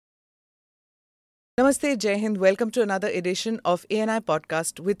Namaste, Jai Hind. Welcome to another edition of ANI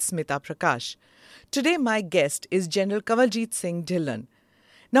Podcast with Smita Prakash. Today, my guest is General Kanwal Singh Dhillon.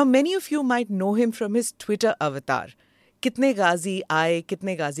 Now, many of you might know him from his Twitter avatar. Kitne Ghazi aaye,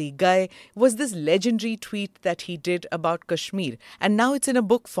 kitne Ghazi gaye was this legendary tweet that he did about Kashmir, and now it's in a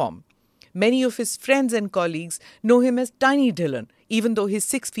book form. Many of his friends and colleagues know him as Tiny Dhillon, even though he's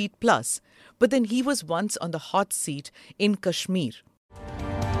 6 feet plus. But then he was once on the hot seat in Kashmir.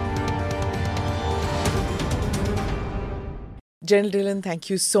 General Dhillon, thank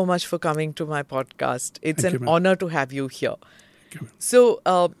you so much for coming to my podcast. It's Thank you, an ma'am. honor to have you here. Thank you, ma'am.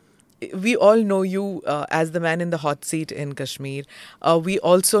 So, we all know you as the man in the hot seat in Kashmir. We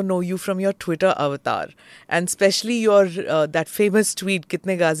also know you from your Twitter avatar, and especially your that famous tweet,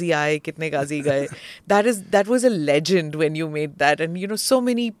 "Kitne Ghazi aaye, kitne Ghazi gaye." That was a legend when you made that, and so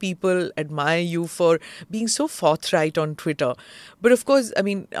many people admire you for being so forthright on Twitter. But of course, I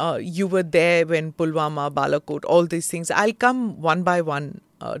mean, you were there when Pulwama, Balakot, all these things. I'll come one by one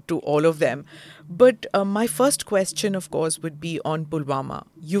to all of them. But my first question, of course, would be on Pulwama.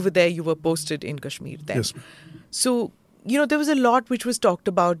 You were there, you were posted in Kashmir then. Yes, ma'am. So, there was a lot which was talked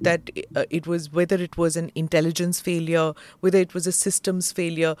about that it was whether it was an intelligence failure, whether it was a systems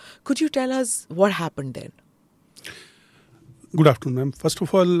failure. Could you tell us what happened then? Good afternoon, ma'am. First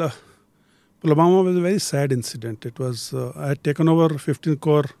of all, Pulwama was a very sad incident. It was, I had taken over 15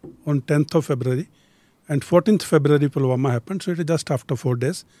 Corps on 10th of February, and 14th February Pulwama happened, so it is just after 4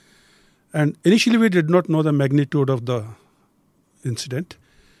 days. And initially we did not know the magnitude of the incident,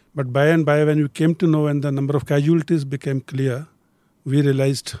 but by and by when we came to know and the number of casualties became clear, we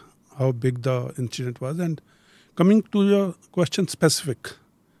realized how big the incident was. And coming to your question specific,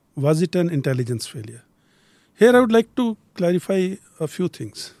 was it an intelligence failure? Here I would like to clarify a few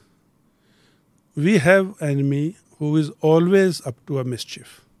things. We have enemy who is always up to a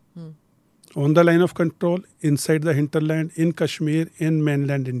mischief. On the line of control, inside the hinterland, in Kashmir, in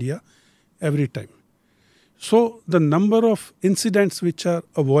mainland India, every time. So the number of incidents which are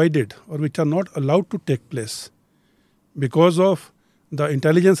avoided or which are not allowed to take place because of the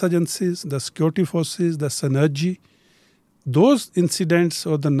intelligence agencies, the security forces, the synergy, those incidents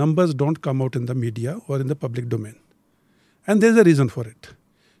or the numbers don't come out in the media or in the public domain. And there's a reason for it.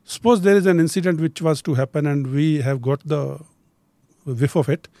 Suppose there is an incident which was to happen and we have got the whiff of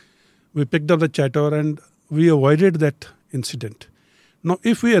it. We picked up the chatter and we avoided that incident. Now,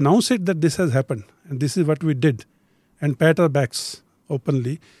 if we announce it that this has happened and this is what we did and pat our backs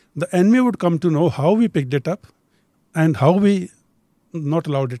openly, the enemy would come to know how we picked it up and how we not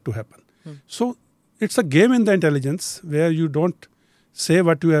allowed it to happen. So it's a game in the intelligence where you don't say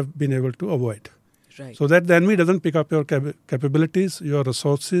what you have been able to avoid. Right. So that the enemy doesn't pick up your capabilities, your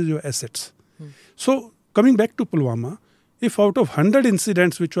resources, your assets. So coming back to Pulwama, if out of 100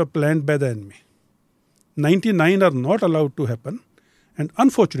 incidents which were planned by the enemy, 99 are not allowed to happen, and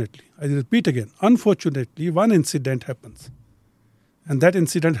unfortunately, I repeat again, unfortunately, one incident happens. And that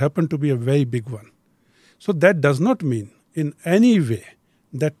incident happened to be a very big one. So that does not mean in any way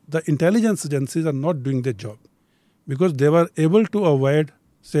that the intelligence agencies are not doing their job, because they were able to avoid,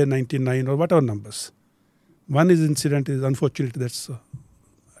 say, 99 or whatever numbers. One incident is unfortunate, that's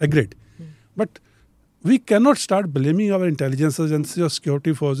agreed. But we cannot start blaming our intelligence agencies or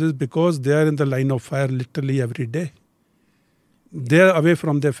security forces because they are in the line of fire literally every day. They are away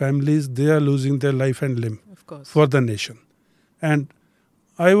from their families, they are losing their life and limb Of course. for the nation. And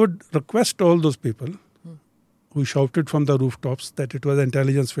I would request all those people who shouted from the rooftops that it was an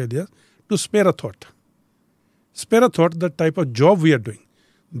intelligence failure to spare a thought. Spare a thought the type of job we are doing.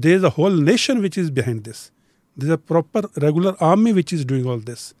 There is a whole nation which is behind this. There is a proper regular army which is doing all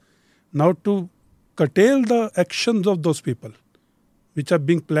this. Now to curtail the actions of those people which are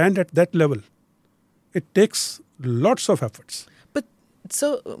being planned at that level, it takes lots of efforts. But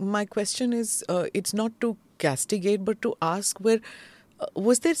so my question is, it's not to castigate, but to ask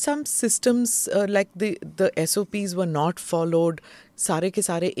was there some systems like the SOPs were not followed, sare ke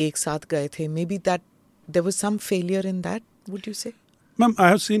sare ek saath gaye the, maybe that there was some failure in that, would you say? Ma'am, I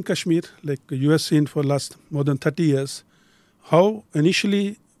have seen Kashmir, like you have seen for last more than 30 years, how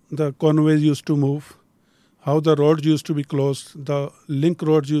initially the convoys used to move, how the roads used to be closed, the link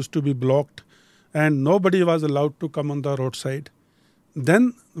roads used to be blocked, and nobody was allowed to come on the roadside.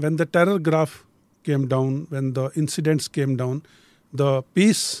 Then when the terror graph came down, when the incidents came down, the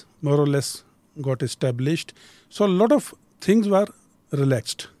peace more or less got established. So a lot of things were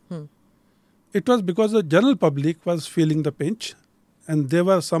relaxed. It was because the general public was feeling the pinch and they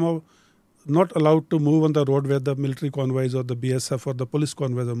were somehow not allowed to move on the road where the military convoys or the BSF or the police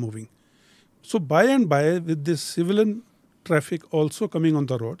convoys are moving. So by and by, with this civilian traffic also coming on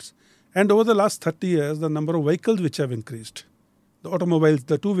the roads, And over the last 30 years, the number of vehicles which have increased, the automobiles,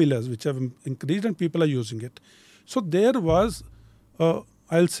 the two-wheelers which have increased and people are using it. So there was,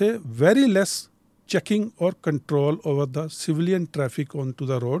 I'll say, very less checking or control over the civilian traffic onto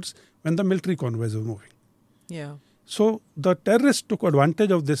the roads when the military convoys were moving. Yeah. So the terrorists took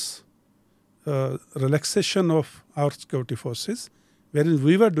advantage of this relaxation of our security forces, wherein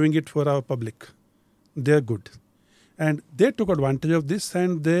we were doing it for our public. They're good. And they took advantage of this,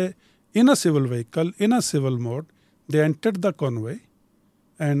 and they, in a civil vehicle, in a civil mode, they entered the convoy,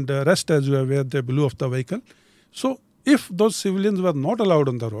 and rest, as you are aware, they blew off the vehicle. So if those civilians were not allowed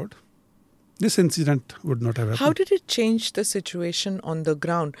on the road, this incident would not have happened. How did it change the situation on the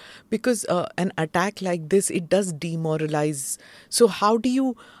ground? Because an attack like this, it does demoralize. So how do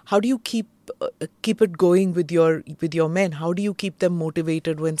you keep it going with your men? How do you keep them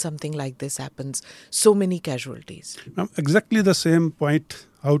motivated when something like this happens? So many casualties. Exactly the same point,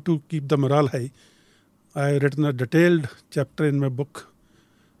 how to keep the morale high. I have written a detailed chapter in my book,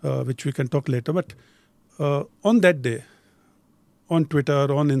 which we can talk later. But on that day, on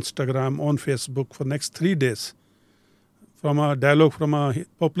Twitter, on Instagram, on Facebook, for next 3 days, from a dialogue from a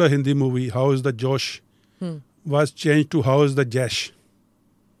popular Hindi movie, How is the Josh, was changed to How is the Jaish,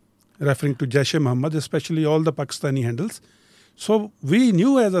 referring to Jaish-e-Mohammed, especially all the Pakistani handles. So we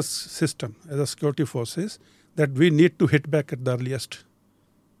knew as a system, as a security forces, that we need to hit back at the earliest.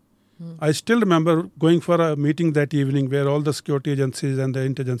 I still remember going for a meeting that evening where all the security agencies and the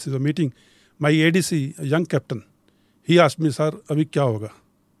intelligences were meeting. My ADC, a young captain, he asked me, "Sir, abhi kya hoga?"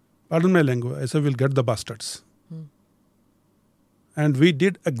 Pardon my language. I said, "We'll get the bastards." And we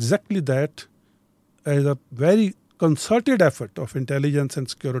did exactly that as a very concerted effort of intelligence and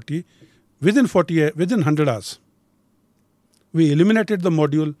security. Within 100 hours, we eliminated the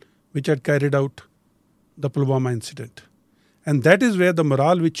module which had carried out the Pulwama incident. And that is where the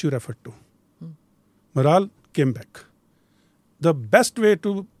morale which you referred to, morale came back. The best way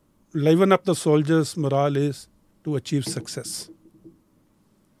to liven up the soldiers' morale is to achieve success.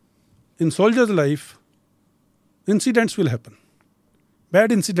 In soldiers' life, incidents will happen.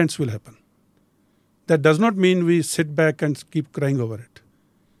 Bad incidents will happen. That does not mean we sit back and keep crying over it.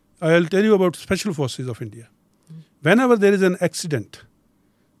 I'll tell you about Special Forces of India. Whenever there is an accident,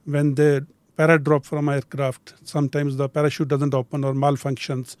 when they para-drop from aircraft, sometimes the parachute doesn't open or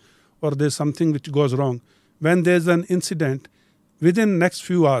malfunctions, or there's something which goes wrong. When there's an incident, within next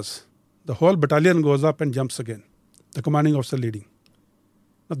few hours, the whole battalion goes up and jumps again, the commanding officer leading.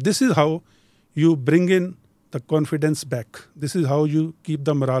 Now, this is how you bring in the confidence back. This is how you keep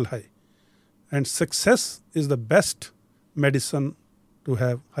the morale high. And success is the best medicine to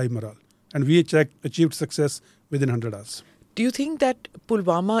have high morale. And we achieved success within 100 hours. Do you think that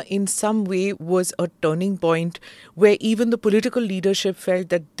Pulwama in some way was a turning point where even the political leadership felt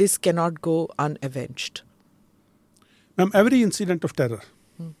that this cannot go unavenged? Ma'am, every incident of terror,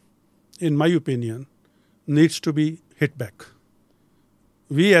 in my opinion, needs to be hit back.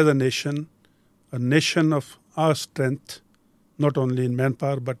 We as a nation of our strength, not only in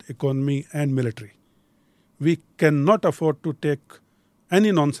manpower but economy and military, we cannot afford to take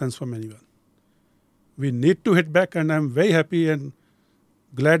any nonsense from anyone. We need to hit back, and I'm very happy and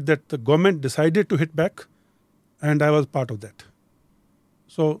glad that the government decided to hit back, and I was part of that.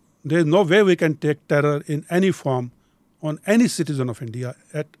 So there is no way we can take terror in any form on any citizen of India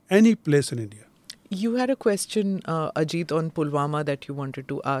at any place in India. You had a question, Ajit, on Pulwama that you wanted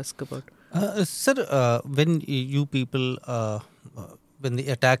to ask about. Sir, when you people, when the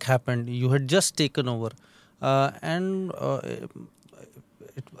attack happened, you had just taken over, and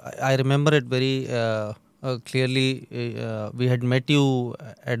I remember it very clearly. We had met you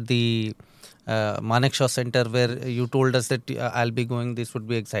at the Manekshaw Center, where you told us that I'll be going. This would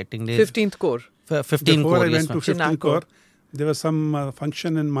be exciting days. 15th Corps. 15 Before Corps. I Yes, went to ma'am. 15 Corps, there was some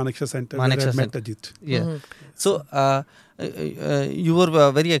function in Manekshaw Center where I met Jeet. Yeah. So you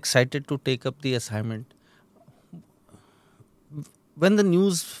were very excited to take up the assignment. When the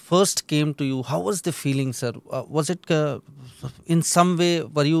news first came to you, how was the feeling, sir? Was it in some way,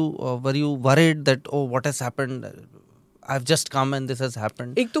 were you worried that, oh, what has happened? I've just come and this has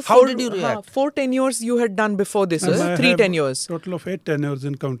happened. How did you react? 4 tenures you had done before this, 3 tenures. Total of 8 tenures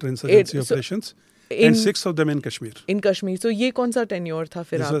in counterinsurgency operations. And 6 of them in Kashmir. In Kashmir. So ये कौन सा tenure था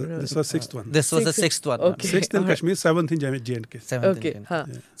फिर आप? This was 6th one. This was the 6th one. Okay. 6th in Kashmir, 7th in J&K. 7th Okay. in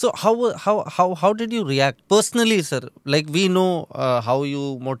हाँ. So how did you react personally, sir? Like, we know how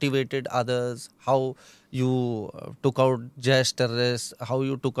you motivated others, how you took out Jaish terrorists, how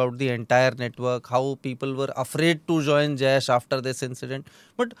you took out the entire network, how people were afraid to join Jaish after this incident.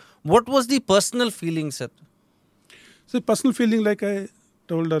 But what was the personal feeling, sir? So personal feeling, like I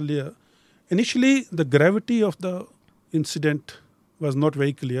told earlier, Initially, the gravity of the incident was not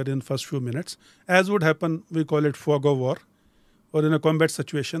very clear in first few minutes. As would happen, we call it fog of war, or in a combat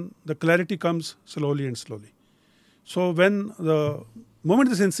situation, the clarity comes slowly and slowly. So when the moment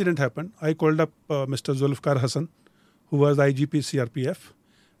this incident happened, I called up Mr. Zulfikar Hassan, who was IGP CRPF,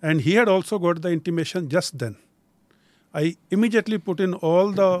 and he had also got the intimation just then. I immediately put in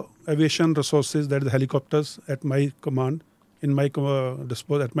all the aviation resources, that is the helicopters at my command, in my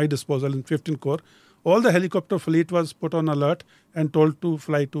at my disposal in 15th Corps. All the helicopter fleet was put on alert and told to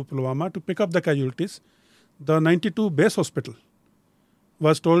fly to Pulwama to pick up the casualties. The 92 base hospital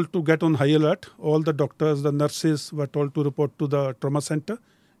was told to get on high alert. All the doctors, the nurses were told to report to the trauma center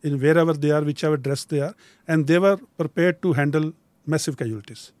in wherever they are, whichever dress they are, and they were prepared to handle massive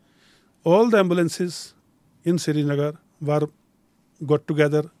casualties. All the ambulances in Srinagar were got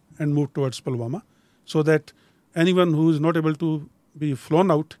together and moved towards Pulwama so that anyone who is not able to be flown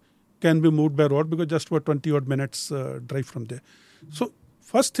out can be moved by road, because just for 20 odd minutes drive from there. So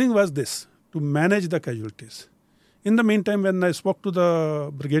first thing was this, to manage the casualties. In the meantime, when I spoke to the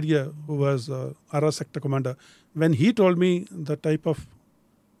brigadier who was Ara sector commander, when he told me the type of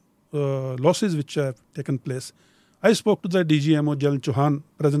losses which have taken place, I spoke to the DGMO, General Chauhan,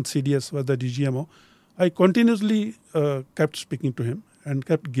 present CDS was the DGMO. I continuously kept speaking to him and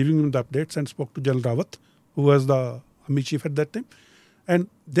kept giving him the updates, and spoke to General Rawat, who was the Army chief at that time. And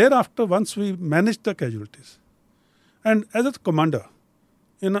thereafter, once we managed the casualties, and as a commander,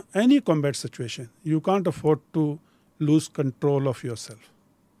 in any combat situation, you can't afford to lose control of yourself.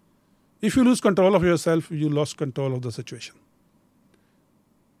 If you lose control of yourself, you lost control of the situation.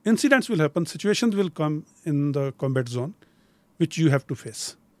 Incidents will happen, situations will come in the combat zone, which you have to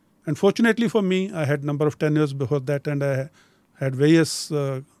face. And fortunately for me, I had number of tenures before that, and I had various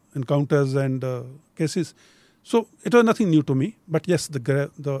encounters and cases. So it was nothing new to me. But yes,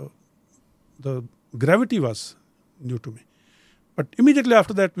 the gravity was new to me. But immediately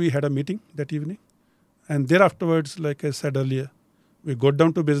after that, we had a meeting that evening. And thereafterwards, like I said earlier, we got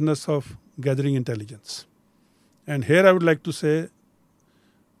down to business of gathering intelligence. And here I would like to say,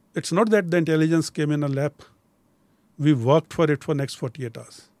 it's not that the intelligence came in a lap. We worked for it for next 48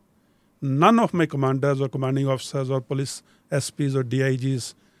 hours. None of my commanders or commanding officers or police SPs or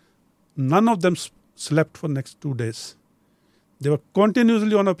DIGs, none of them slept for next 2 days. They were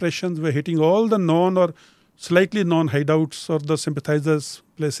continuously on operations. We were hitting all the known or slightly known hideouts or the sympathizers'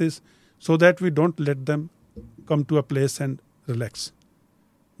 places, so that we don't let them come to a place and relax.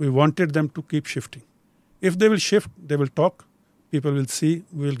 We wanted them to keep shifting. If they will shift, they will talk, people will see,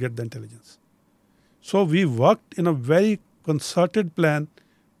 we will get the intelligence. So we worked in a very concerted plan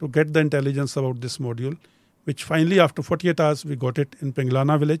to get the intelligence about this module, which finally after 48 hours we got it in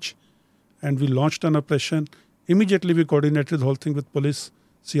Penglana village, and we launched an operation. Immediately we coordinated the whole thing with police,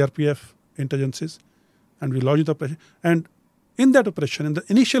 CRPF, intelligences, and we launched the operation. And in that operation, in the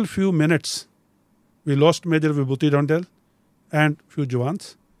initial few minutes, we lost Major Vibhuti Rondel and few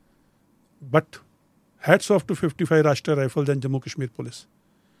Jawans. But hats off to 55 Rashtriya Rifles and Jammu Kashmir Police.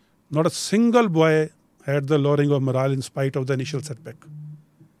 Not a single boy had the lowering of morale in spite of the initial setback.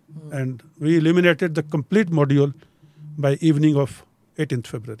 And we eliminated the complete module by evening of 18th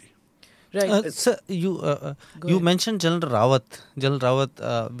February. Right. Sir, you mentioned General Rawat. General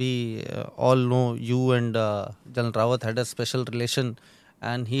Rawat, we all know you and General Rawat had a special relation,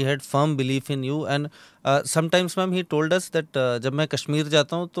 and he had firm belief in you. And sometimes, ma'am, he told us that जब मैं कश्मीर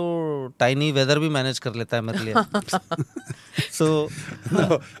जाता हूँ तो tiny weather भी manage कर लेता है मेरे लिए. So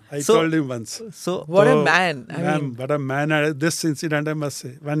I told him once. So what a man! Ma'am, what a man! This incident, I must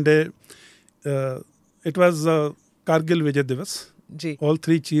say. One day, it was Kargil Vijay Divas. Ji. All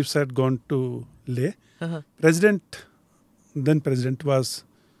three chiefs had gone to Leh. Uh-huh. Then president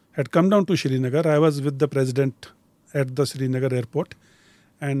had come down to Srinagar. I was with the president at the Srinagar airport,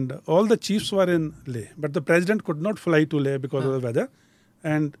 and all the chiefs were in Leh. But the president could not fly to Leh because of the weather,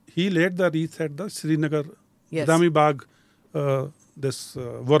 and he laid the wreath at the Srinagar Dami Bagh, this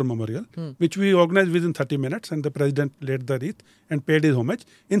war memorial, which we organized within 30 minutes, and the president laid the wreath and paid his homage.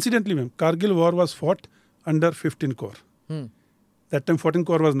 Incidentally, ma'am, Kargil war was fought under 15 Corps. That time 14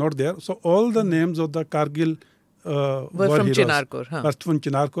 Corps was not there. So all the names of the Kargil were war from heroes Chinar Corps. were from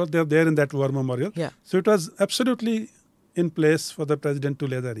Chinar Corps. They are there in that war memorial. Yeah. So it was absolutely in place for the president to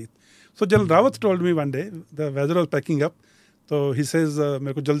lay the wreath. So General Rawat told me one day, the weather was packing up. So he says,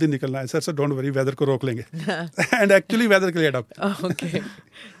 मेरे को जल्दी निकलना है. I said, so don't worry, weather को रोक लेंगे. And actually weather cleared up. Oh, okay.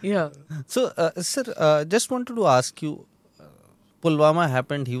 Yeah. So, sir, just wanted to ask you, Pulwama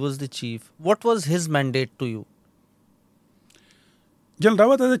happened, he was the chief. What was his mandate to you? General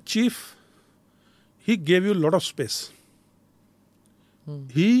Rawat as a chief, he gave you a lot of space.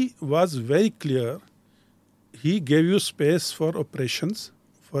 He was very clear. He gave you space for operations,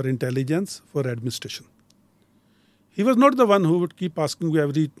 for intelligence, for administration. He was not the one who would keep asking you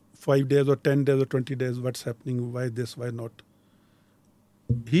every 5 days or 10 days or 20 days what's happening, why this, why not.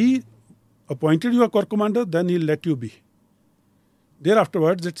 He appointed you a corps commander, then he'll let you be.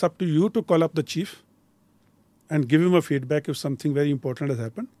 Thereafterwards, it's up to you to call up the chief and give him a feedback if something very important has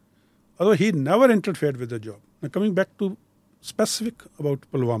happened. Although he never interfered with the job. Now coming back to specific about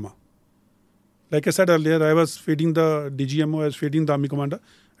Pulwama. Like I said earlier, I was feeding the DGMO, I was feeding the army commander,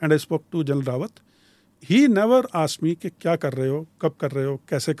 and I spoke to General Rawat. He never asked me कि क्या कर रहे हो, कब कर रहे हो,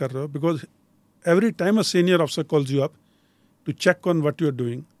 कैसे कर रहे हो, because every time a senior officer calls you up to check on what you are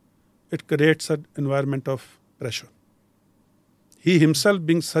doing, it creates an environment of pressure. He himself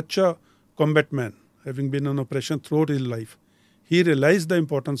being such a combat man, having been on operation throughout his life, he realized the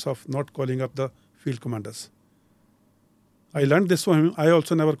importance of not calling up the field commanders. I learned this from him. I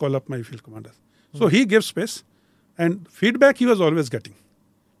also never call up my field commanders. So he gave space, and feedback he was always getting.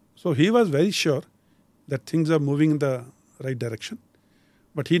 So he was very sure that things are moving in the right direction.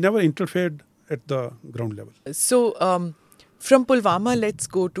 But he never interfered at the ground level. So, from Pulwama, let's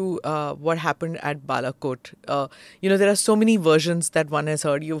go to what happened at Balakot. There are so many versions that one has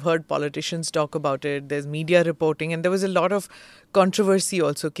heard. You've heard politicians talk about it. There's media reporting, and there was a lot of controversy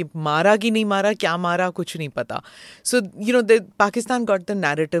also. Ki mara ki nahi mara, kya mara, kuch nahi pata. So, Pakistan got the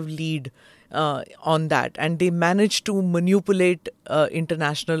narrative lead on that, and they managed to manipulate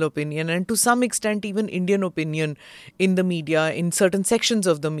international opinion and to some extent even Indian opinion in the media, in certain sections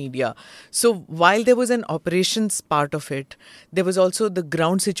of the media. So while there was an operations part of it, there was also the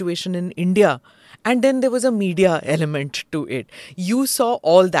ground situation in India, and then there was a media element to it. You saw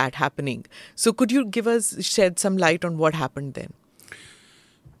all that happening. So could you shed some light on what happened then?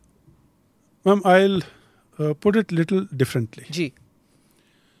 Ma'am, I'll put it little differently. Ji.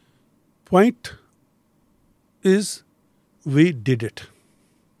 Point is, we did it.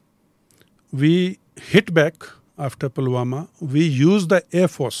 We hit back after Pulwama. We used the Air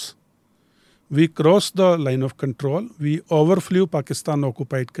Force. We crossed the line of control. We overflew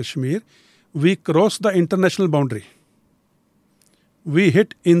Pakistan-occupied Kashmir. We crossed the international boundary. We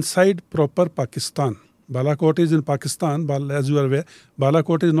hit inside proper Pakistan. Balakot is in Pakistan, as you are aware.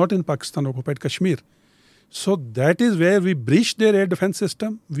 Balakot is not in Pakistan-occupied Kashmir. So that is where we breached their air defense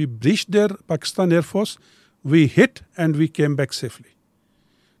system, we breached their Pakistan Air Force, we hit and we came back safely.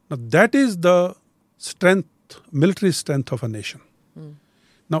 Now that is the strength, military strength of a nation.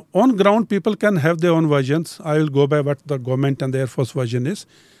 Now on ground people can have their own versions. I will go by what the government and the Air Force version is,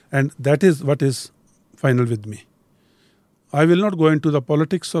 and that is what is final with me. I will not go into the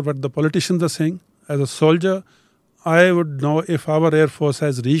politics or what the politicians are saying. As a soldier, I would know if our Air Force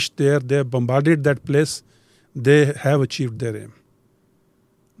has reached there, they have bombarded that place, they have achieved their aim.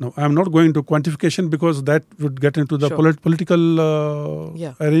 Now, I am not going to quantification because that would get into the political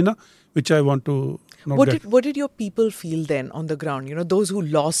arena, which I want to not What did your people feel then on the ground? Those who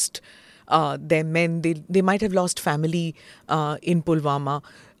lost their men, they might have lost family in Pulwama.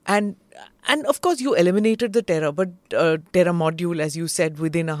 And of course, you eliminated the terror module, as you said,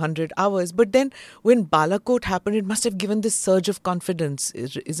 within 100 hours. But then when Balakot happened, it must have given this surge of confidence,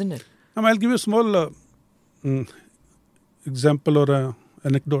 isn't it? I'll give you a small example or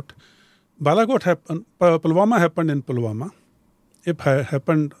anecdote. Balakot happened, Pulwama happened in Pulwama. It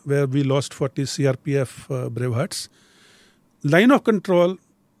happened where we lost 40 CRPF brave hearts. Line of control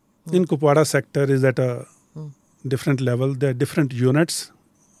in Kupwara sector is at a different level. There are different units.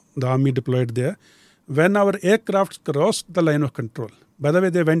 The army deployed there. When our aircraft crossed the line of control, by the way,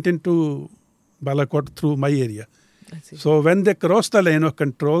 they went into Balakot through my area. So when they crossed the line of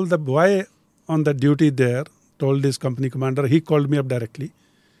control, the boy on the duty there told his company commander, he called me up directly.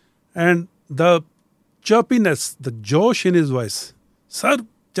 And the chirpiness, the josh in his voice, sir,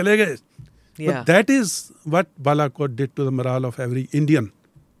 chale gaye. Yeah. But that is what Balakot did to the morale of every Indian,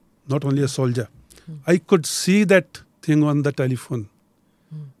 not only a soldier. I could see that thing on the telephone.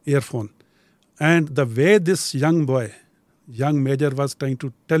 Earphone, and the way this young major was trying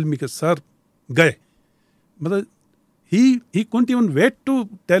to tell me, sir, gaye. But he couldn't even wait to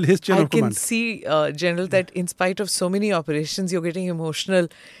tell his chain of command. I can see, General, that in spite of so many operations, you're getting emotional,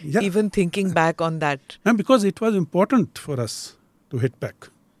 even thinking back on that. And because it was important for us to hit back.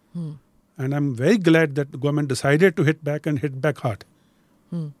 And I'm very glad that the government decided to hit back and hit back hard.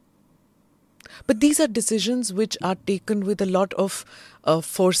 But these are decisions which are taken with a lot of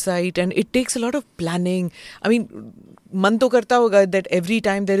foresight, and it takes a lot of planning. I mean, man to karta hoga that every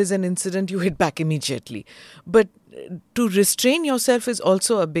time there is an incident, you hit back immediately. But to restrain yourself is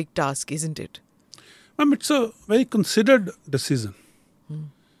also a big task, isn't it? It's a very considered decision.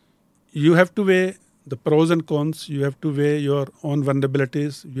 You have to weigh the pros and cons. You have to weigh your own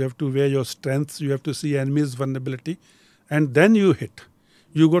vulnerabilities. You have to weigh your strengths. You have to see enemy's vulnerability. And then you hit.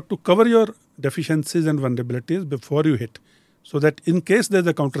 You got to cover your deficiencies and vulnerabilities before you hit. So that in case there's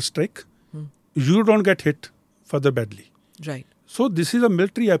a counter strike, you don't get hit further badly. Right. So this is a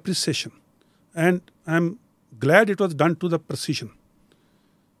military appreciation. And I'm glad it was done to the precision.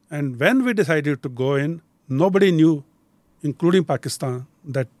 And when we decided to go in, nobody knew, including Pakistan,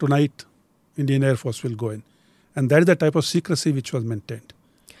 that tonight Indian Air Force will go in. And that is the type of secrecy which was maintained.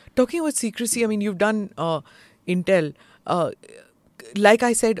 Talking about secrecy, I mean, you've done intel. Like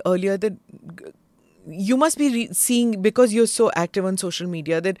I said earlier, that you must be seeing, because you're so active on social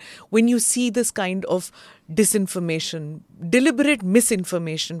media, that when you see this kind of disinformation, deliberate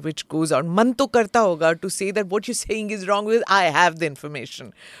misinformation which goes out, man to karta hoga to say that what you're saying is wrong with, I have the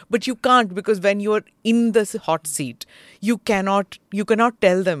information. But you can't, because when you're in this hot seat, you cannot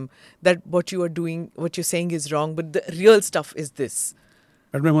tell them that what you are doing, what you're saying is wrong, but the real stuff is this.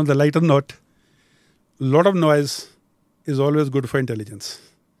 But on the lighter note, a lot of noise is always good for intelligence.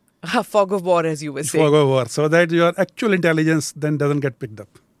 Fog of war, as you were saying. Fog of war, so that your actual intelligence then doesn't get picked up.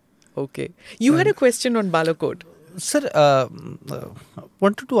 Okay. You had a question on Balakot. Sir,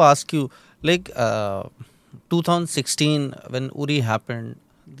 wanted to ask you, like 2016, when Uri happened,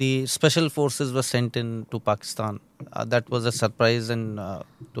 the special forces were sent in to Pakistan. That was a surprise, and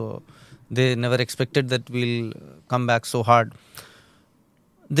they never expected that we'll come back so hard.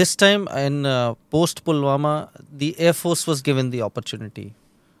 This time, in post-Pulwama, the Air Force was given the opportunity.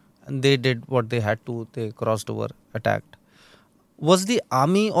 And they did what they had to. They crossed over, attacked. Was the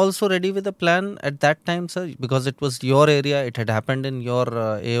army also ready with a plan at that time, sir? Because it was your area, it had happened in your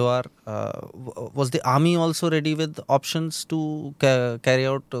AOR. Was the army also ready with options to carry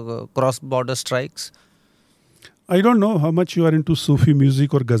out cross-border strikes? I don't know how much you are into Sufi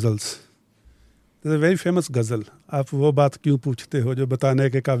music or ghazals. There's a very famous ghazal. आप वो बात क्यों पूछते हो जो बताने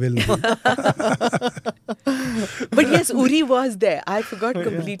के काबिल नहीं. But yes, Uri was there. I forgot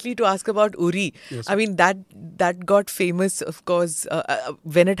completely to ask about Uri. Yes. I mean, that got famous, of course,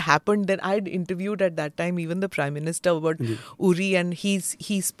 when it happened. Then I'd interviewed at that time even the Prime Minister about Uri, and he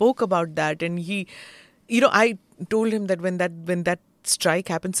spoke about that. And I told him that when that strike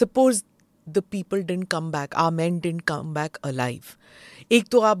happened, suppose the people didn't come back, our men didn't come back alive. एक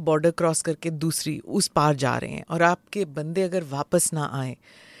तो आप border cross करके दूसरी उस पार जा रहे हैं और आपके बंदे अगर वापस ना आए,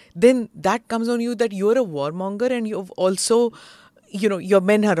 then that comes on you that you're a warmonger and you've also, your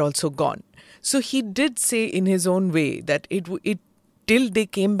men are also gone. So he did say in his own way that it till they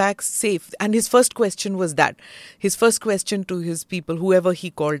came back safe. And his first question was that. His first question to his people, whoever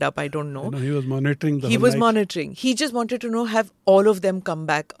he called up, I don't know. He was monitoring the He whole was night. monitoring. He just wanted to know, have all of them come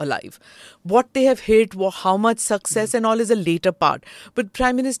back alive? What they have hit, how much success and all is a later part. But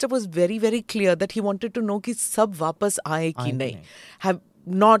Prime Minister was very, very clear that he wanted to know कि सब वापस आए कि नहीं. Have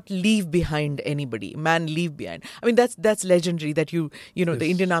not leave behind anybody. Man, leave behind. I mean, that's legendary that the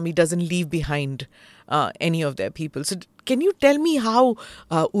Indian Army doesn't leave behind any of their people. So can you tell me how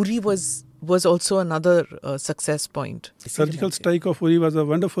Uri was also another success point? The surgical strike of Uri was a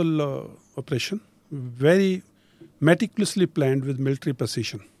wonderful operation, very meticulously planned with military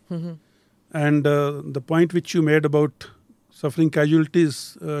precision. Mm-hmm. And the point which you made about suffering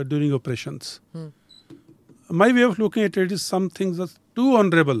casualties during operations, my way of looking at it is some things are too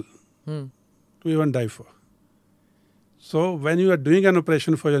honorable to even die for. So when you are doing an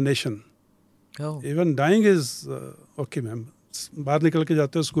operation for your nation, even dying is okay, ma'am. बाहर निकल के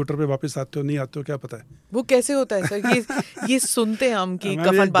जाते हो scooter पे वापस आते हो नहीं आते हो क्या पता है वो कैसे होता है सर ये सुनते हैं हम कि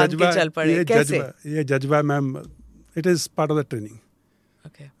कफन बांध के चल पड़े कैसे ये जज्बा ma'am it is part of the training.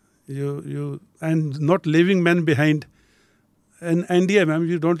 Okay. You and not leaving men behind. In India, ma'am,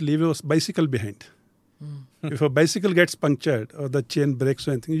 you don't leave a bicycle behind. If a bicycle gets punctured or the chain breaks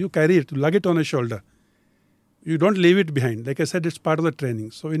or anything, you carry it, lug it on a shoulder. You don't leave it behind. Like I said, it's part of the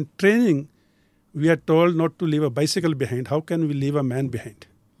training. So in training, we are told not to leave a bicycle behind. How can we leave a man behind?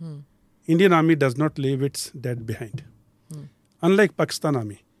 Indian Army does not leave its dead behind. Unlike Pakistan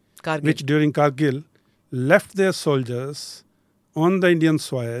Army, which during Kargil left their soldiers on the Indian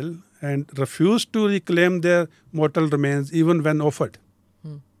soil and refused to reclaim their mortal remains even when offered.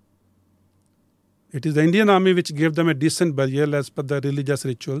 It is the Indian Army which gave them a decent burial as per the religious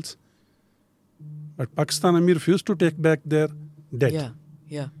rituals. But Pakistan Army refused to take back their dead.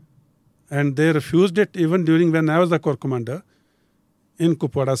 Yeah. And they refused it even during when I was the corps commander in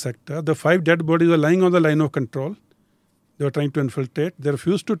Kupwara sector. The 5 dead bodies were lying on the line of control. They were trying to infiltrate. They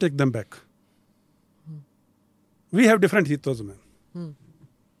refused to take them back. We have different ethos, man.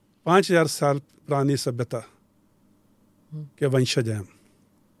 5,000 साल पुरानी सभ्यता के वंशज हैं हम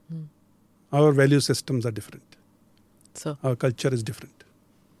Our value systems are different. So, Our culture is different.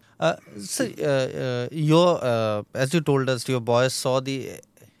 As you told us, your boys saw the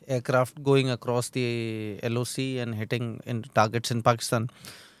aircraft going across the LOC and hitting in targets in Pakistan.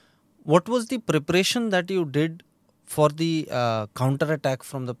 What was the preparation that you did for the counter-attack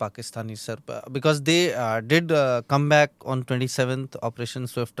from the Pakistanis, sir? Because they did come back on 27th, Operation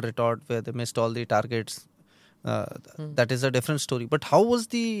Swift Retort, where they missed all the targets. That is a different story. But how was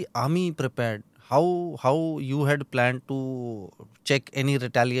the army prepared? How you had planned to check any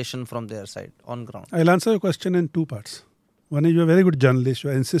retaliation from their side on ground? I'll answer your question in two parts. One is, you're a very good journalist.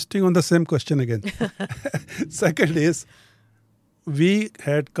 You're insisting on the same question again. Second is, we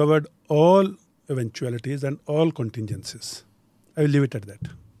had covered all eventualities and all contingencies. I will leave it at that.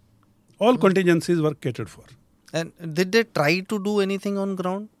 All contingencies were catered for. And did they try to do anything on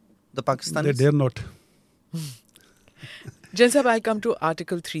ground, the Pakistanis? They dare not. Jain I come to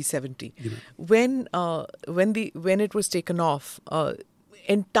Article 370. When it was taken off,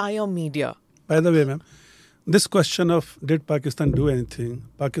 entire media. By the way, ma'am, this question of did Pakistan do anything,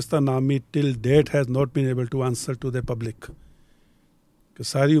 Pakistan Army till date has not been able to answer to the public. कि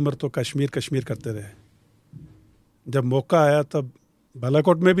सारी उम्र तो कश्मीर कश्मीर करते रहे. जब मौका आया तब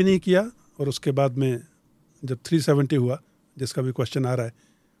बालाकोट में भी नहीं किया और उसके बाद में जब 370 हुआ जिसका भी क्वेश्चन आ रहा है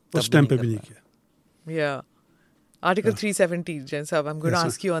उस टाइम पे भी नहीं किया. Yeah. Article 370, Jain Sahab, I'm going to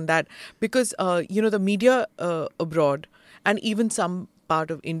ask you on that. Because, the media abroad and even some part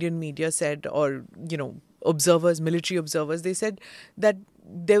of Indian media said, or, observers, military observers, they said that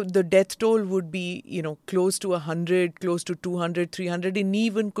the death toll would be, close to 100, close to 200, 300, and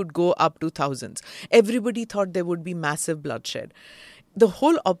even could go up to thousands. Everybody thought there would be massive bloodshed. The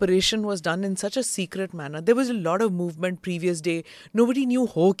whole operation was done in such a secret manner. There was a lot of movement previous day. Nobody knew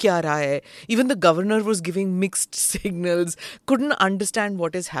ho kya raha hai. Even the governor was giving mixed signals, couldn't understand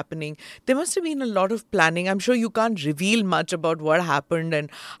what is happening. There must have been a lot of planning. I'm sure you can't reveal much about what happened and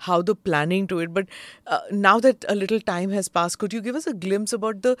how the planning to it. But now that a little time has passed, could you give us a glimpse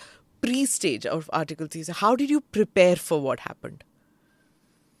about the pre-stage of Article 3? So how did you prepare for what happened?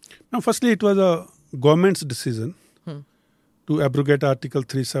 Now, firstly, it was a government's decision to abrogate Article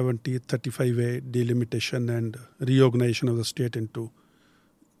 370, 35A, delimitation and reorganization of the state into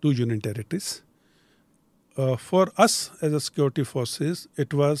two union territories. For us as a security forces,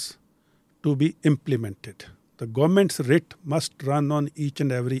 it was to be implemented. The government's writ must run on each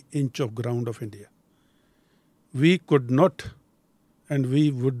and every inch of ground of India. We could not and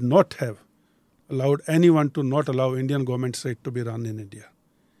we would not have allowed anyone to not allow Indian government's writ to be run in India.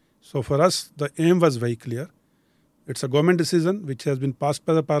 So for us, the aim was very clear. It's a government decision which has been passed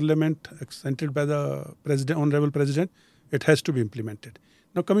by the parliament, accented by the president, honorable president. It has to be implemented.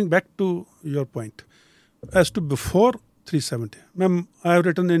 Now coming back to your point, as to before 370, ma'am, I have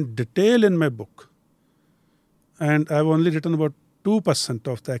written in detail in my book, and I have only written about 2%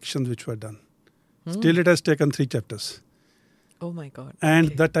 of the actions which were done. Still, it has taken 3 chapters. Oh my God.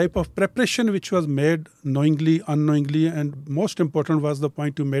 And the type of preparation which was made knowingly, unknowingly, and most important was the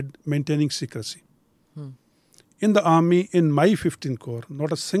point you made, maintaining secrecy. In the army, in my 15 Corps,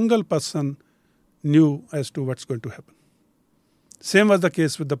 not a single person knew as to what's going to happen. Same was the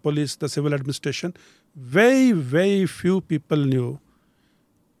case with the police, the civil administration. Very, very few people knew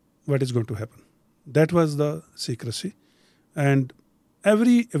what is going to happen. That was the secrecy. And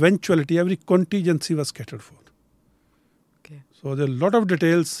every eventuality, every contingency was catered for. Okay. So there are a lot of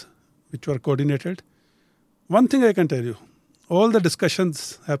details which were coordinated. One thing I can tell you, all the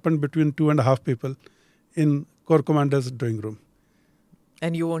discussions happened between 2.5 people in Corps Commander's drawing room.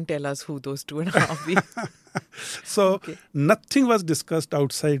 And you won't tell us who those 2.5 be. So nothing was discussed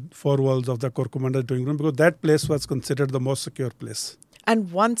outside 4 walls of the Corps Commander's drawing room because that place was considered the most secure place.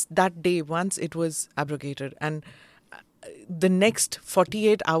 And once it was abrogated and the next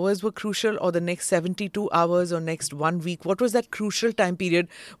 48 hours were crucial, or the next 72 hours or next 1 week, what was that crucial time period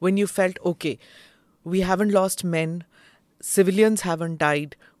when you felt, okay, we haven't lost men, civilians haven't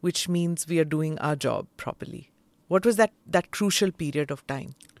died, which means we are doing our job properly? What was that crucial period of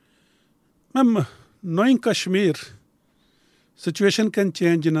time? Ma'am, knowing Kashmir, situation can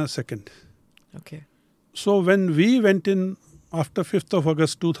change in a second. Okay. So when we went in after 5th of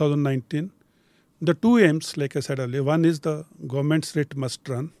August 2019, the 2 aims, like I said earlier, one is the government's writ must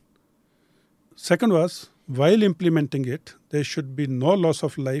run. Second was, while implementing it, there should be no loss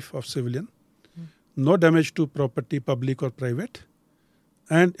of life of civilian, no damage to property, public or private,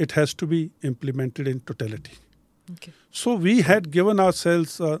 and it has to be implemented in totality. Okay. So we had given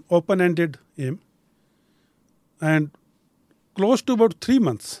ourselves an open-ended aim, and close to about 3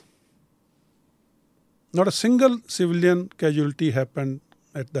 months, not a single civilian casualty happened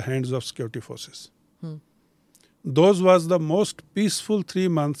at the hands of security forces. Hmm. Those was the most peaceful 3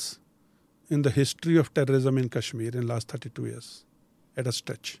 months in the history of terrorism in Kashmir in last 32 years at a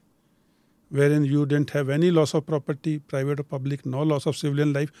stretch, wherein you didn't have any loss of property, private or public, no loss of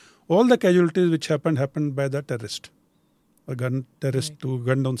civilian life. All the casualties which happened by the terrorist, terrorists Right. who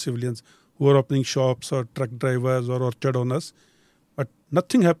gunned down civilians who were opening shops or truck drivers or orchard owners. But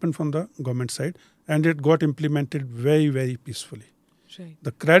nothing happened from the government side, and it got implemented very, very peacefully. Right.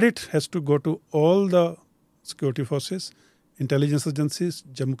 The credit has to go to all the security forces, intelligence agencies,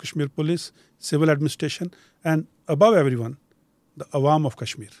 Jammu Kashmir police, civil administration, and above everyone, the Awam of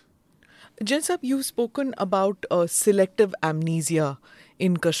Kashmir. Jen Saab, you've spoken about selective amnesia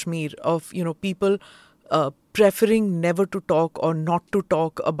in Kashmir of people preferring never to talk or not to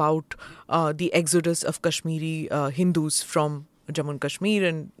talk about the exodus of Kashmiri Hindus from Jammu and Kashmir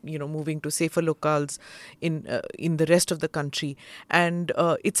and moving to safer locales in the rest of the country, and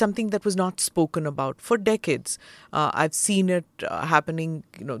it's something that was not spoken about for decades. I've seen it happening.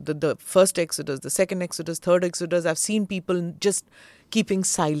 The first exodus, the second exodus, third exodus. I've seen people just keeping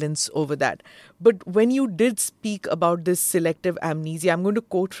silence over that. But when you did speak about this selective amnesia, I'm going to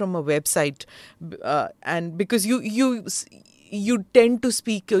quote from a website, and because you tend to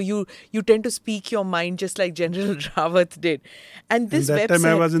speak your mind just like General Rawat did, and this And that website. time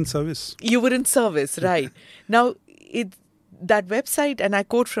I was in service. You were in service, right? Now, that website, and I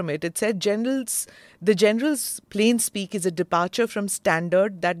quote from it, it said, the general's plain speak is a departure from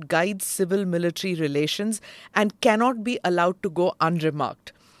standard that guides civil-military relations and cannot be allowed to go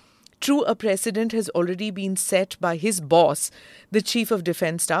unremarked. True, a precedent has already been set by his boss, the Chief of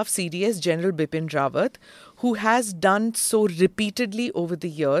Defence Staff, CDS, General Bipin Rawat, who has done so repeatedly over the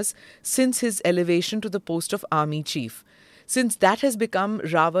years since his elevation to the post of Army Chief. Since that has become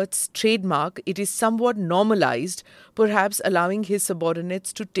Rawat's trademark, it is somewhat normalized, perhaps allowing his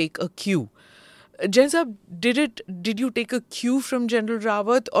subordinates to take a cue. Jensab, did you take a cue from General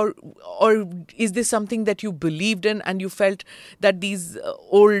Rawat, or is this something that you believed in and you felt that these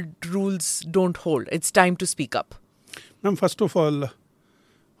old rules don't hold? It's time to speak up. Ma'am, first of all,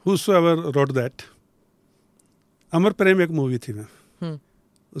 whosoever wrote that, अमर प्रेम एक movie थी ma'am,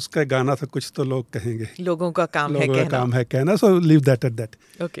 उसका गाना था कुछ तो लोग कहेंगे, लोगों का काम है लोगों कहना. का काम है कहना. So leave that at that.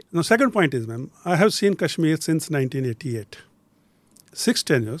 Okay. Now, second point is, ma'am, I have seen Kashmir since 1988. 6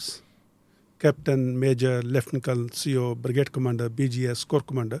 tenures, captain, major, lieutenant colonel, CO, brigade commander, BGS, corps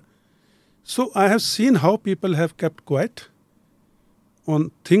commander. So I have seen how people have kept quiet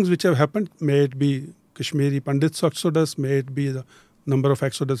on things which have happened. May it be Kashmiri Pandits exodus, may it be the number of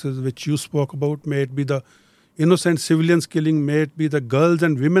exoduses which you spoke about, may it be the innocent civilians killing, may it be the girls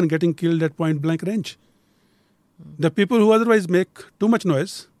and women getting killed at point blank range. The people who otherwise make too much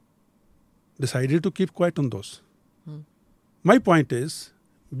noise decided to keep quiet on those. My point is,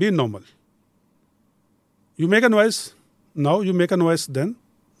 be normal. You make a noise, now you make a noise, then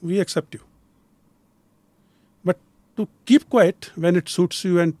we accept you. But to keep quiet when it suits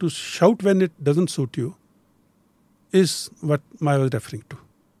you and to shout when it doesn't suit you is what I was referring to.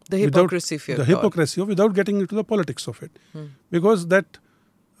 The hypocrisy of your The God. hypocrisy of without getting into the politics of it. Because that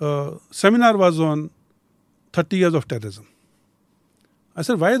seminar was on 30 years of terrorism. I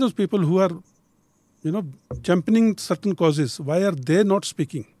said, why are those people who are, championing certain causes, why are they not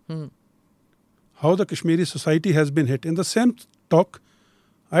speaking? How the Kashmiri society has been hit. In the same talk,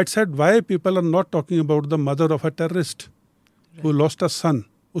 I had said, why people are not talking about the mother of a terrorist who lost a son.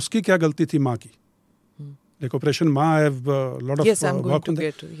 Uski kya galti thi maa ki? Like Operation Ma, I have a lot of Yes, I'm going work to on that.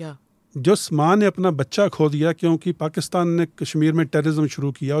 get to, yeah. जिस माँ ने अपना बच्चा खो दिया क्योंकि पाकिस्तान ने कश्मीर में टेररिज्म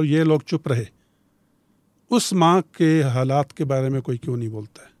शुरू किया और ये लोग चुप रहे, उस माँ के हालात के बारे में कोई क्यों नहीं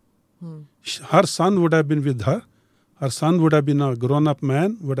बोलता है? Her son would have been with her. Her son would have been a grown-up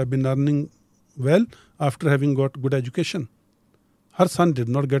man, would have been earning well after having got good education. Her son did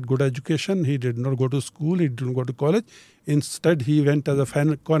not get good education. He did not go to school. He didn't go to college. Instead, he went as a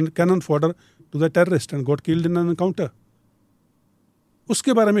cannon fodder to the terrorist and got killed in an encounter.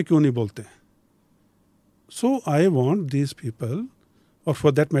 उसके बारे में क्यों नहीं बोलते? So I want these people, or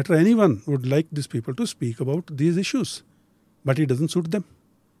for that matter anyone, would like these people to speak about these issues. But it doesn't suit them.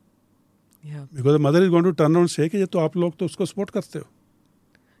 Yeah. Because the mother is going to turn around and say कि ये तो आप लोग तो उसको support करते हो.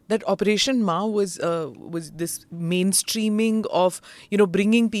 that Operation Ma was this mainstreaming of,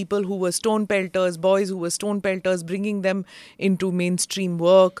 bringing people who were stone pelters, boys who were stone pelters, bringing them into mainstream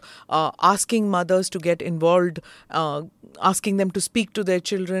work, asking mothers to get involved, asking them to speak to their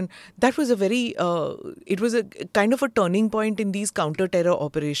children. That was it was a kind of a turning point in these counter-terror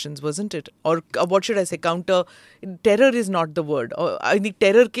operations, wasn't it? Or what should I say? Terror is not the word. I think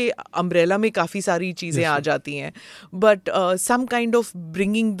terror के umbrella में काफी सारी चीजें आ जाती हैं. But some kind of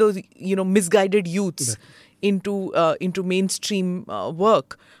bringing those, misguided youths into mainstream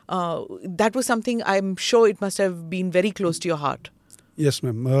work. That was something I'm sure it must have been very close to your heart. Yes,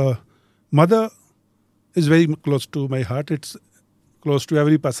 ma'am. Mother is very close to my heart. It's close to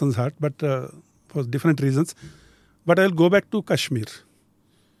every person's heart, but for different reasons. But I'll go back to Kashmir.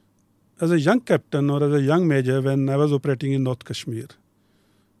 As a young captain or as a young major, when I was operating in North Kashmir,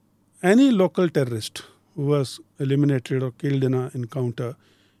 any local terrorist who was eliminated or killed in an encounter,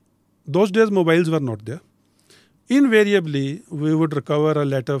 those days mobiles were not there. Invariably, we would recover a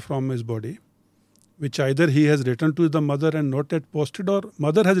letter from his body, which either he has written to the mother and not yet posted, or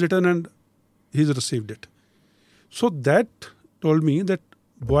mother has written and he's received it. So that told me that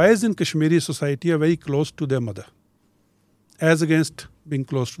boys in Kashmiri society are very close to their mother, as against being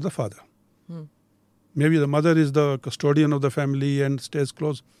close to the father. Maybe the mother is the custodian of the family and stays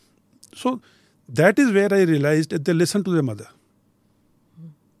close. So that is where I realized that they listen to their mother,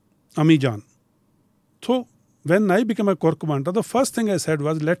 Ami Jan. So when I became a corps commander, the first thing I said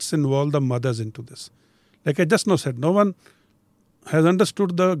was, let's involve the mothers into this. Like I just now said, no one has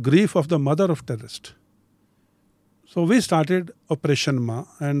understood the grief of the mother of terrorist. So we started Operation Ma,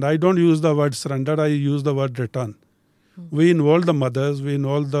 and I don't use the word surrender, I use the word return. We involved the mothers, we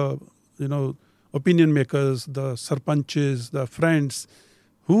involved the opinion makers, the sarpanches, the friends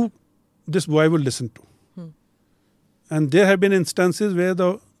who this boy would listen to. And there have been instances where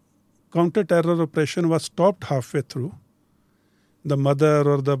the counter-terror operation was stopped halfway through. The mother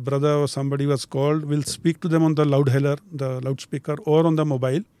or the brother or somebody was called, will speak to them on the loudhailer, the loudspeaker, or on the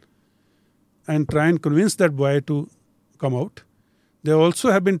mobile, and try and convince that boy to come out. There also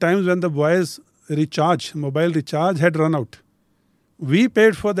have been times when the boy's mobile recharge had run out. We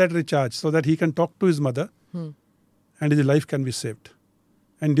paid for that recharge so that he can talk to his mother and his life can be saved.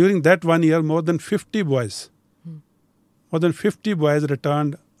 And during that 1 year, more than 50 boys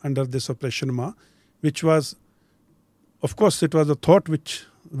returned under this Operation Ma, which was, of course, it was a thought which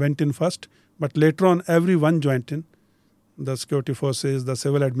went in first, but later on everyone joined in. The security forces, the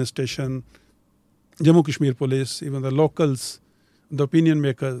civil administration, Jammu Kashmir police, even the locals, the opinion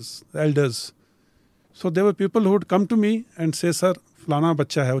makers, the elders. So there were people who would come to me and say, sir, फलाना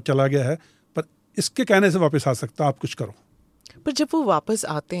बच्चा है वो चला गया है पर इसके कहने से वापस आ सकता, आप कुछ करो. पर जब वो वापस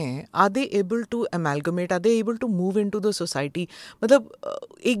आते हैं, are they able to amalgamate, are they able to move into the society? मतलब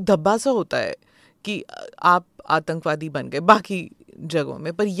एक धब्बा सा होता है कि आप आतंकवादी बन गए बाकी जगहों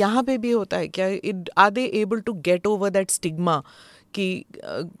में, पर यहाँ पे भी होता है क्या? Are they able to get over that stigma कि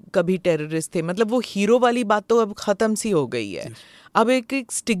कभी टेररिस्ट थे? मतलब वो हीरो वाली बात तो अब ख़त्म सी हो गई है. अब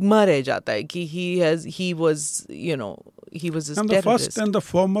एक स्टिग्मा रह जाता है कि he was a and terrorist. The first and the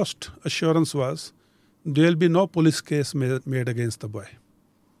foremost assurance was there will be no police case made against the boy.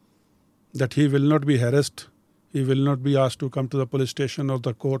 That he will not be harassed, he will not be asked to come to the police station or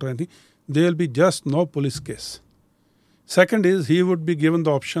the court or anything. There will be just no police case. Second is he would be given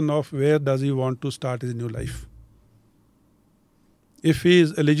the option of where does he want to start his new life. If he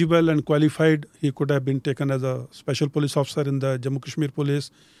is eligible and qualified, he could have been taken as a special police officer in the Jammu Kashmir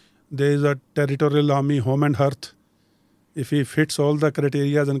police. There is a territorial army, home and hearth. If he fits all the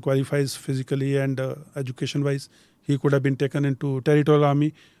criteria and qualifies physically and education-wise, he could have been taken into territorial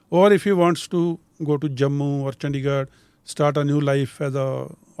army. Or if he wants to go to Jammu or Chandigarh, start a new life as a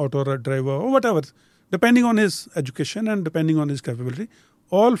auto driver or whatever, depending on his education and depending on his capability,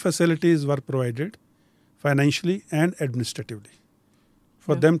 all facilities were provided financially and administratively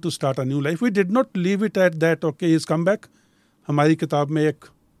for them to start a new life. We did not leave it at that, okay, he's come back, हमारी किताब में एक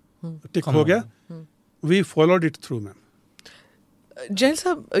tick हो गया. We followed it through, ma'am. Jain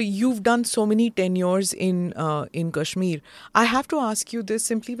sahab, you've done so many tenures in Kashmir. I have to ask you this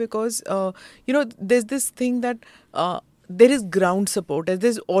simply because, there's this thing that there is ground support.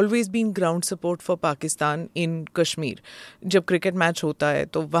 There's always been ground support for Pakistan in Kashmir. जब cricket match होता है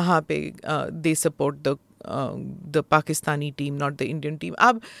तो वहाँ पे they support the Pakistani team, not the Indian team.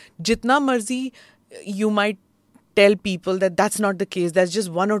 अब जितना मर्जी you might tell people that that's not the case, that's just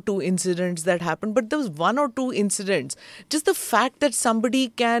one or two incidents that happened, but those one or two incidents, just the fact that somebody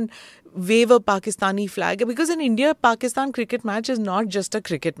can wave a Pakistani flag, because in India, Pakistan cricket match is not just a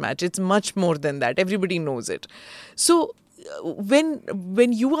cricket match, it's much more than that, everybody knows it. So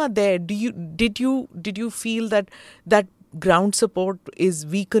when you are there, did you feel that ground support is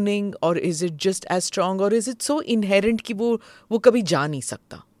weakening, or is it just as strong, or is it so inherent कि वो कभी जा नहीं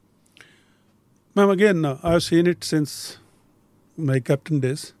सकता? Ma'am, again, I've seen it since my captain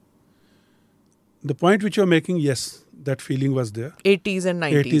days. The point which you're making, yes, that feeling was there. 80s and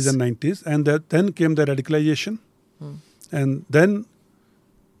 90s. 80s and 90s. And then came the radicalization. And then,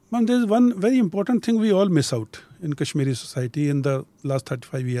 ma'am, there's one very important thing we all miss out in Kashmiri society in the last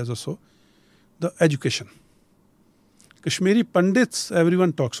 35 years or so. The education. Kashmiri Pandits,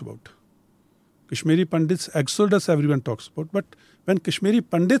 everyone talks about. Kashmiri Pandits exodus, everyone talks about. But when Kashmiri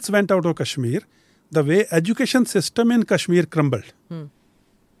Pandits went out of Kashmir, the way education system in Kashmir crumbled.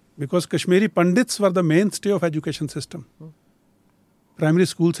 Because Kashmiri Pandits were the mainstay of education system. Primary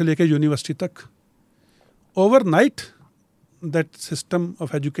school se leke university tak. Overnight, that system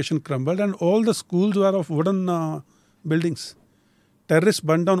of education crumbled and all the schools were of wooden buildings. Terrorists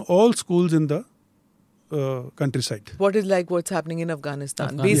burned down all schools in the countryside. What is like what's happening in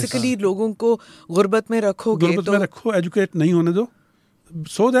Afghanistan? Basically, लोगों को गुर्बत में रखोगे गुर्बत में रखो, educate नहीं होने दो,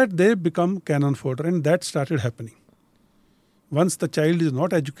 so that they become cannon fodder, and that started happening. Once the child is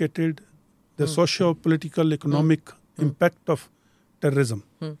not educated, the socio-political, economic impact of terrorism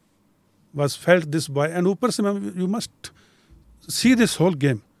was felt this boy. And ऊपर से you must see this whole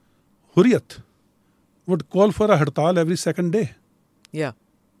game. Hurriyat would call for a hartal every second day. Yeah.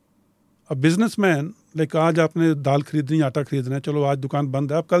 A businessman, like आज आपने दाल खरीदनी, आटा खरीदना है, चलो आज दुकान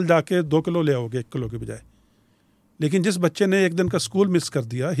बंद है, आप कल जाके 2 किलो ले आओगे 1 किलो के बजाय. लेकिन जिस बच्चे ने एक दिन का स्कूल मिस कर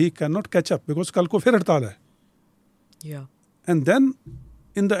दिया, he cannot catch up because कल को फिर हड़ताल है. Yeah. And then,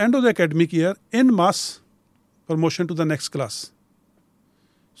 in the end of the academic year, in mass promotion to the next class.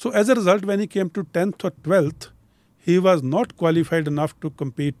 So as a result, when he came to 10th or 12th, he was not qualified enough to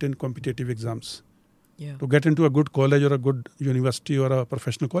compete in competitive exams. Yeah. To get into a good college or a good university or a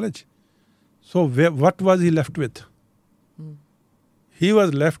professional college. So what was he left with? He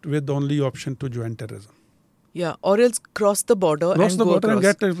was left with the only option to join terrorism. Yeah, or else cross the border and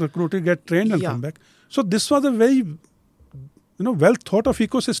get recruited, get trained and come back. So this was a very well thought of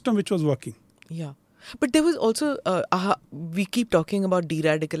ecosystem which was working. Yeah. But there was also, we keep talking about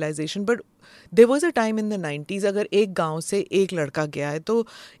de-radicalization, but there was a time in the 90s, अगर एक गांव से एक लड़का गया है, तो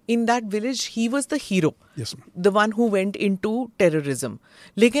in that village, he was the hero. Yes, ma'am. The one who went into terrorism.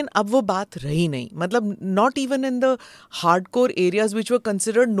 लेकिन अब वो बात रही नहीं. मतलब not even in the hardcore areas which were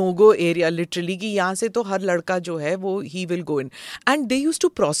considered no-go area, literally, कि यहाँ से तो हर लड़का जो है, वो he will go in. And they used to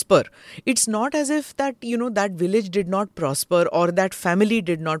prosper. It's not as if that, that village did not prosper or that family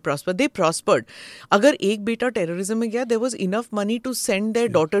did not prosper. They prospered. अगर एक बेटा terrorism में गया, there was enough money to send their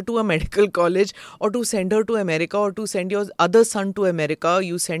daughter to a medical college or to send her to America or to send your other son to America,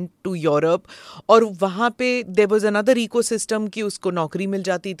 you send to Europe. और वहाँ पे there was another ecosystem कि उसको नौकरी मिल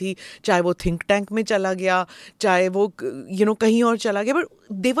जाती थी, चाहे वो think tank में चला गया, चाहे वो कहीं और चला गया, but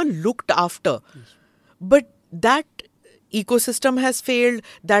they were looked after. But that ecosystem has failed,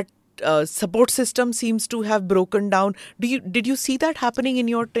 that support system seems to have broken down. Did you see that happening in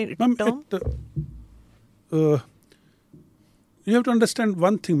your term? You have to understand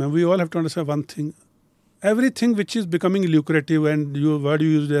one thing, ma'am. We all have to understand one thing. Everything which is becoming lucrative and word you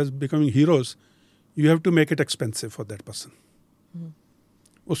used as becoming heroes, you have to make it expensive for that person.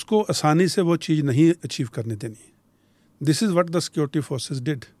 उसको आसानी से वो चीज़ नहीं achieve करने देनी. This is what the security forces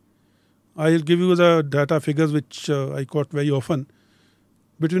did. I'll give you the data figures which I quote very often.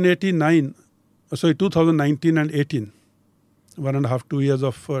 Between 2019 and 18, 1.5, 2 years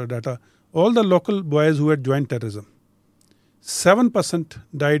of data, all the local boys who had joined terrorism, 7%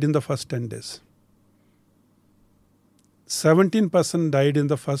 died in the first 10 days. 17% died in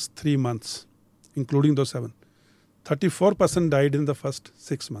the first 3 months, including those 7. 34% died in the first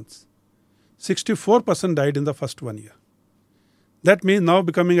 6 months. 64% died in the first 1 year. That means now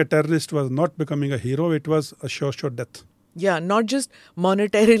becoming a terrorist was not becoming a hero, it was a sure death. Yeah, not just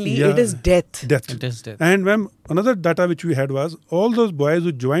monetarily, it is death. It is death. And when another data which we had was all those boys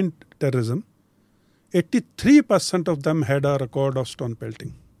who joined terrorism, 83% of them had a record of stone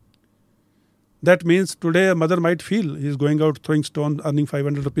pelting. That means today a mother might feel he is going out throwing stone, earning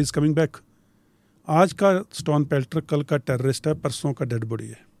 500 rupees, coming back. आज का stone pelter कल का terrorist है, परसों का dead body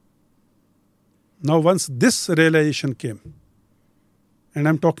है. Now once this realization came, and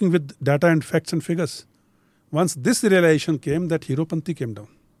I'm talking with data and facts and figures, once this realization came, that Heropanti came down.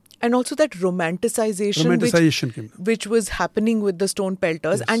 And also that romanticization came. which was happening with the stone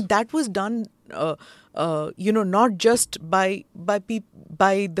pelters, Yes. and that was done, not just by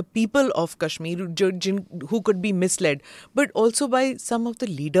the people of Kashmir who could be misled, but also by some of the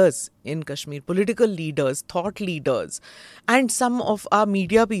leaders in Kashmir, political leaders, thought leaders, and some of our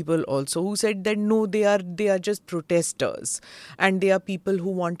media people also, who said that no, they are just protesters, and they are people who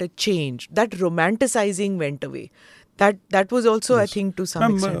want a change. That romanticizing went away. That was also, I think, to some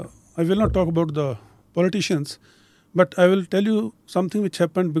Ma'am, extent. I will not talk about the politicians, but I will tell you something which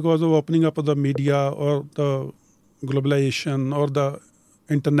happened because of opening up of the media or the globalization or the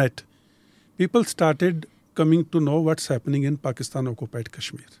internet. People started coming to know what's happening in Pakistan occupied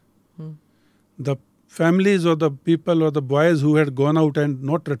Kashmir. The families or the people or the boys who had gone out and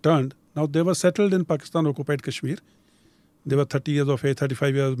not returned, now they were settled in Pakistan occupied Kashmir. They were 30 years of age,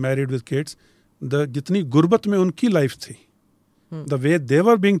 35 years, married with kids. The जितनी गुर्बत में उनकी life थी, the way they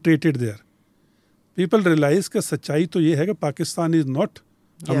were being treated there, people realize कि सच्चाई तो ये है कि Pakistan is not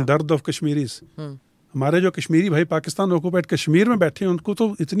Hamdard of Kashmiris. हमारे जो कश्मीरी भाई पाकिस्तान ऑक्युपाइड कश्मीर में बैठे हैं उनको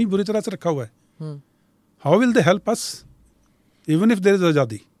तो इतनी बुरी तरह से रखा हुआ है. How will they help us even if there is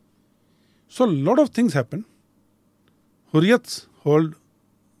आज़ादी? So a lot of things happen. Hurriyat's hold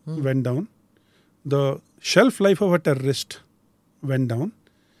went down. The shelf life of a terrorist went down.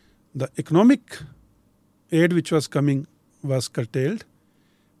 The economic aid which was coming was curtailed,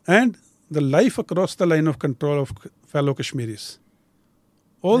 and the life across the line of control of fellow Kashmiris.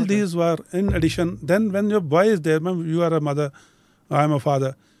 All these were in addition. Then when your boy is there, ma'am, you are a mother, I am a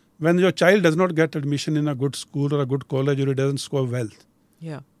father. When your child does not get admission in a good school or a good college, or he doesn't score well,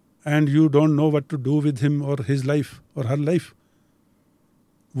 Yeah. and you don't know what to do with him or his life or her life,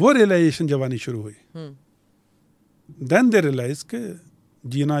 वो realization जब आनी शुरू हुई. Then they realize कि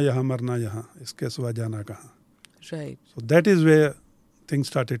जीना यहाँ मरना यहाँ, इसके सिवा जाना कहाँ. Right. So that is where things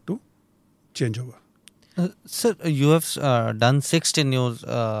started to change over. Sir, you have done 6 tenures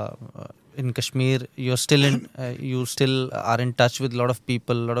in Kashmir. You're still in. You still are in touch with a lot of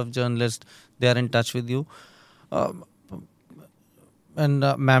people, a lot of journalists. They are in touch with you. And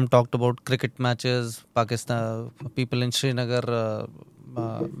ma'am talked about cricket matches. Pakistan people in Srinagar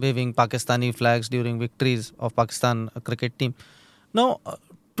waving Pakistani flags during victories of Pakistan cricket team. Now,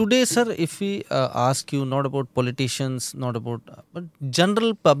 today, sir, if we ask you not about politicians, not about but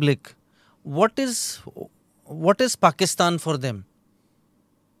general public, what is Pakistan for them?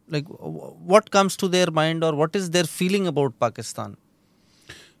 Like, what comes to their mind, or what is their feeling about Pakistan?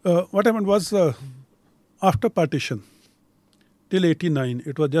 What happened was after partition till 89,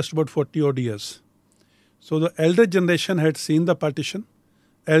 it was just about 40 odd years. So the elder generation had seen the partition.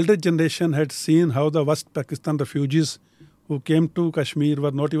 Elder generation had seen how the West Pakistan refugees who came to Kashmir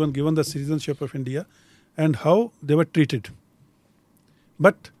were not even given the citizenship of India, and how they were treated.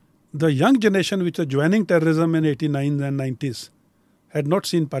 But the young generation which was joining terrorism in 89 and 90s had not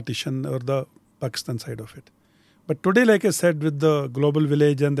seen partition or the Pakistan side of it. But today, like I said, with the global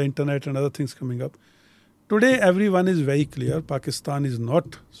village and the internet and other things coming up, today everyone is very clear Pakistan is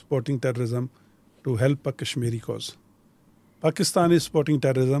not supporting terrorism to help a Kashmiri cause. Pakistan is supporting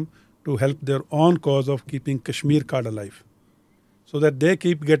terrorism to help their own cause of keeping Kashmir card alive, so that they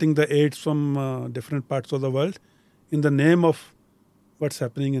keep getting the aids from different parts of the world in the name of what's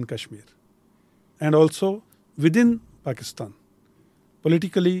happening in Kashmir. And also within Pakistan,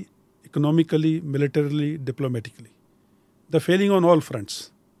 politically, economically, militarily, diplomatically, the failing on all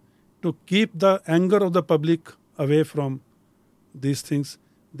fronts. To keep the anger of the public away from these things,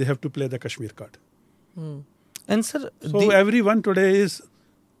 they have to play the Kashmir card. And sir, So everyone today is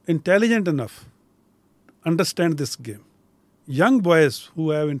intelligent enough to understand this game. Young boys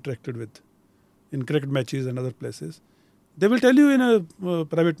who I have interacted with in cricket matches and other places, they will tell you in a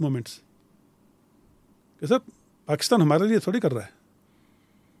private moments कि sir Pakistan हमारे लिए थोड़ी कर रहा है.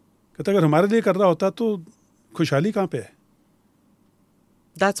 कहता अगर हमारे लिए कर रहा होता तो खुशहाली कहाँ पे है.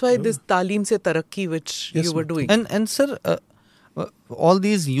 That's why this Talim se Tarakki which Yes, you were ma'am. doing. and sir, all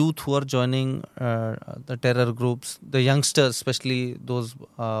these youth who are joining the terror groups, the youngsters, especially those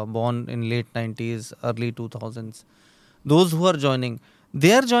born in late 90s, early 2000s, those who are joining,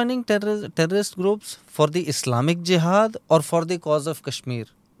 they are joining terrorist groups for the Islamic Jihad or for the cause of Kashmir.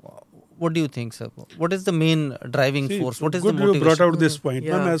 What do you think, sir? What is the main driving force? What is the good motivation? you brought out this point.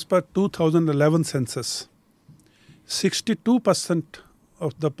 Yeah. Ma'am, as per 2011 census, 62%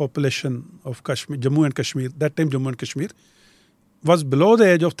 of the population of Kashmir, Jammu and Kashmir, that time Jammu and Kashmir, was below the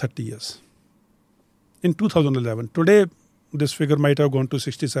age of 30 years. In 2011. Today, this figure might have gone to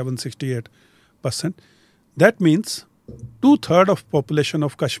 67, 68%. That means 2/3 of population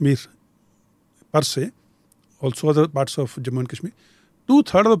of Kashmir per se, also other parts of Jammu and Kashmir,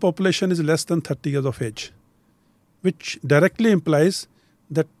 2/3 of the population is less than 30 years of age, which directly implies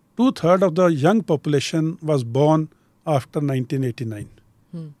that 2/3 of the young population was born after 1989.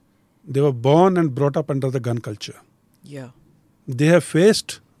 They were born and brought up under the gun culture. Yeah. They have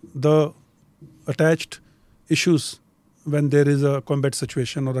faced the attached issues when there is a combat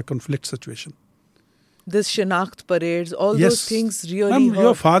situation or a conflict situation. This Shinakt parades, all Yes. those things really Ma'am, hurt.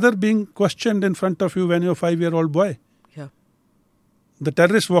 your father being questioned in front of you when you're a 5-year-old boy. Yeah. The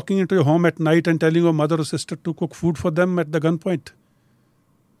terrorist walking into your home at night and telling your mother or sister to cook food for them at the gunpoint.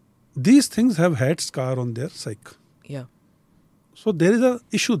 These things have had scar on their psyche. Yeah. So there is a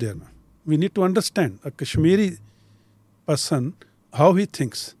issue there. Ma'am. We need to understand a Kashmiri person, how he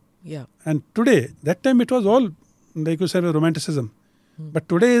thinks. Yeah. And today, that time it was all, like you said, romanticism. But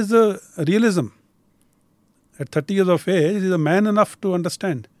today is the realism. At 30 years of age, he is a man enough to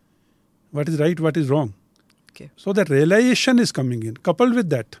understand what is right, what is wrong. Okay. So that realization is coming in. Coupled with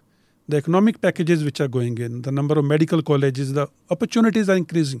that, the economic packages which are going in, the number of medical colleges, the opportunities are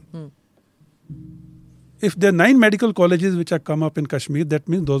increasing. If there are 9 medical colleges which have come up in Kashmir, that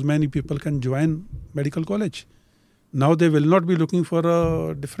means those many people can join medical college. Now they will not be looking for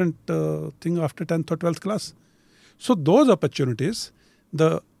a different thing after 10th or 12th class. So those opportunities,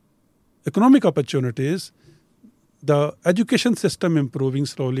 the economic opportunities, the education system improving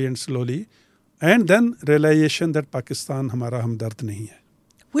slowly, and then realization that Pakistan हमारा हमदर्द नहीं है.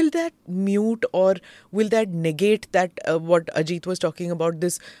 Will that mute or will that negate that what Ajit was talking about,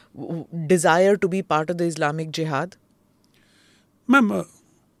 this desire to be part of the Islamic Jihad? Ma'am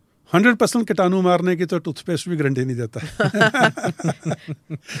 100% कीटाणु मारने की तो toothpaste भी guarantee नहीं देता.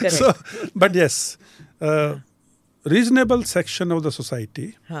 So, but yes, reasonable section of the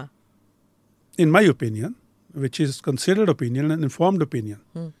society, Huh. in my opinion, which is considered opinion and informed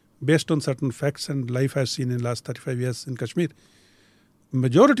opinion, based on certain facts and life I've seen in last 35 years in Kashmir,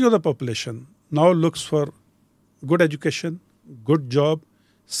 majority of the population now looks for good education, good job,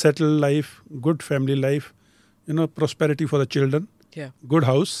 settled life, good family life, prosperity for the children, Yeah. good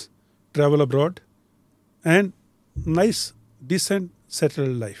house, travel abroad, and nice, decent,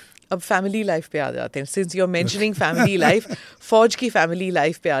 settled life. अब family life पे आ जाते हैं. Since you're mentioning family life, फौज की family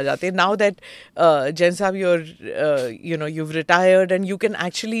life पे आ जाते हैं. Now that Jain साहब, you've retired and you can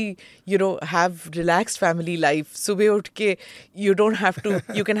actually have relaxed family life. सुबह उठ के you don't have to,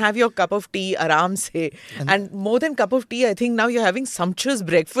 you can have your cup of tea आराम से. And more than cup of tea, I think now you're having sumptuous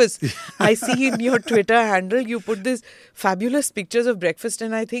breakfast. I see in your Twitter handle you put this fabulous pictures of breakfast,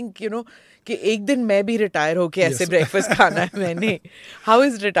 and I think कि एक दिन मैं भी retire होके ऐसे breakfast खाना है मैंने. How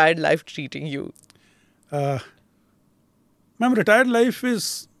is retired life treating you? Ma'am, retired life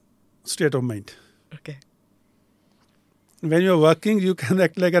is state of mind. Okay. When you're working, you can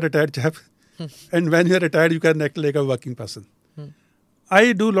act like a retired chap. And when you're retired, you can act like a working person.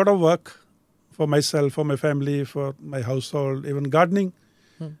 I do a lot of work for myself, for my family, for my household, even gardening,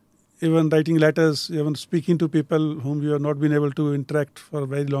 even writing letters, even speaking to people whom you have not been able to interact for a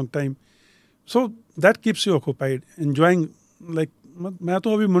very long time. So that keeps you occupied, enjoying, like, मैं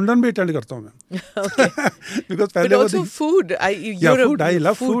तो अभी मुंडन भी attend करता हूँ मैं. Because But also food. food. I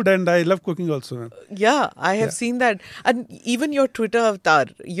love food and I love cooking also. Man. Yeah, I have seen that. And even your Twitter avatar,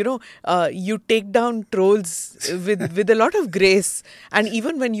 you take down trolls with a lot of grace. And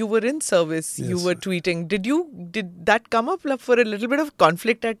even when you were in service, you were tweeting. Did that come up for a little bit of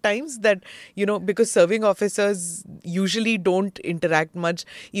conflict at times? That, because serving officers usually don't interact much.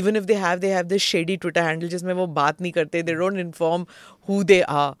 Even if they have this shady Twitter handle, जिसमें वो बात नहीं करते. They don't inform who they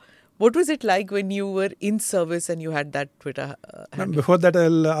are. What was it like when you were in service and you had that Twitter handle? Before that,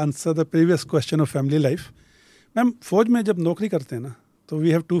 I'll answer the previous question of family life. Ma'am, फौज में जब नौकरी करते हैं ना, तो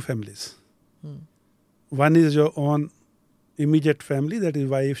we have 2 families. One is your own immediate family, that is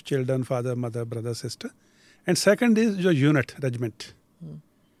wife, children, father, mother, brother, sister. And second is your unit, regiment.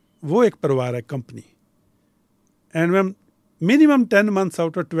 वो एक परिवार है, company. And ma'am, minimum 10 months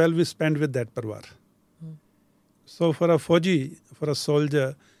out of 12 we spend with that परिवार. So for a Fauji, for a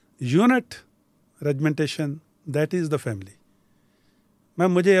soldier, unit, regimentation, that is the family.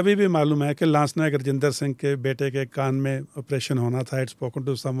 Ma'am मुझे अभी भी मालूम है कि लांस नायक रजिंदर सिंह के बेटे के कान में ऑपरेशन होना था. I had spoken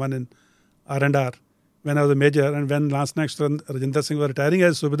to someone in R&R when I was a major, and when Lance Naik Rajinder Singh was retiring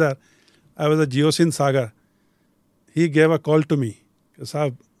as Subedar, I was a GOC in Sagar. He gave a call to me कि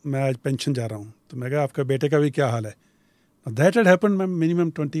साहब मैं आज pension जा रहा हूँ. तो मैं कहा आपका बेटे का भी क्या हाल है. That had happened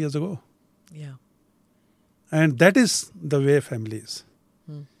minimum 20 years ago. Yeah. And that is the way family is.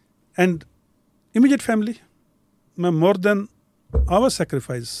 And immediate family, more than our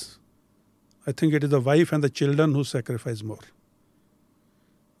sacrifice, I think it is the wife and the children who sacrifice more.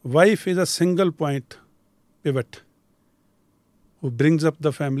 Wife is a single point pivot who brings up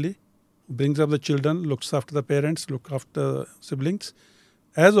the family, who brings up the children, looks after the parents, looks after siblings,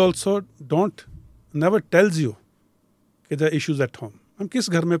 as also never tells you कि the issues at home. हम किस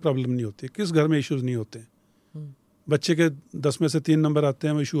घर में problem नहीं होती, किस घर में इश्यूज नहीं होते. बच्चे के 10 में से 3 नंबर आते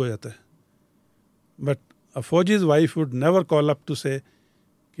हैं, वो इशू हो जाता है. But a फौजीज wife would never call up to से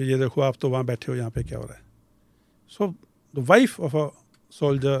कि ये देखो आप तो वहाँ बैठे हो, यहाँ पे क्या हो रहा है. So the wife of a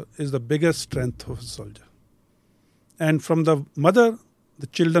soldier is the biggest strength of a soldier. And from the mother, the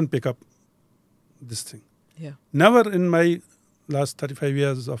children pick up this thing. Yeah. Never in my last 35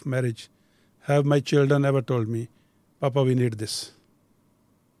 years of marriage have my children ever told me, Papa, we need this.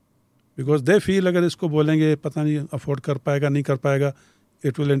 Because they feel अगर इसको बोलेंगे पता नहीं afford कर पाएगा नहीं कर पाएगा,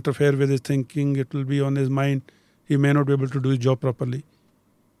 it will interfere with his thinking, it will be on his mind, he may not be able to do his job properly.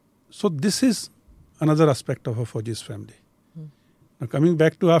 So this is another aspect of a Fauji's family. Now coming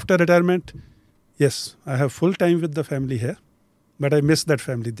back to after retirement, yes, I have full time with the family here, but I miss that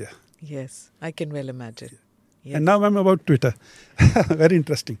family there. Yes, I can well imagine. Yes. And now I'm about Twitter. Very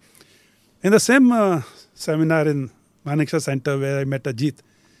interesting. In the same seminar in Maneksha Center where I met a Jeet,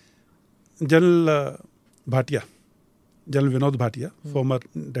 General Bhatia, General Vinod Bhatia, former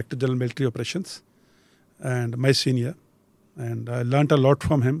Director General Military Operations, and my senior, and I learnt a lot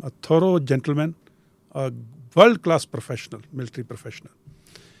from him, a thorough gentleman, a world-class professional, military professional.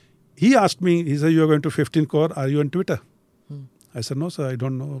 He asked me, he said, you are going to 15 Corps, are you on Twitter? I said, no sir, I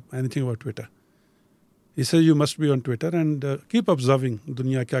don't know anything about Twitter. He said, you must be on Twitter and keep observing,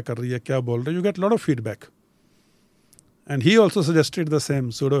 दुनिया क्या कर रही है, क्या बोल रही है, you get a lot of feedback. And he also suggested the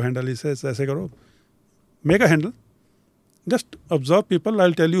same pseudo handle. He says, ऐसे करो, make a handle, just observe people,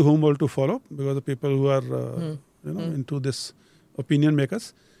 I'll tell you whom all to follow, because the people who are into this opinion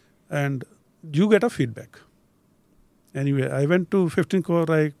makers, and you get a feedback. Anyway, I went to 15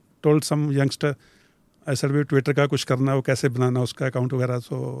 Corps, I told some youngster, I said, भाई Twitter का कुछ करना हो, कैसे बनाना उसका account वगैरह.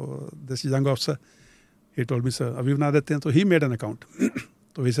 So this young officer, he told me, sir, अभी बना देते हैं. So he made an account.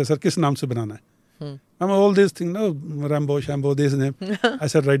 तो he said, sir, किस नाम से बनाना है? All these things, no, Rambo, Shambo, this name. I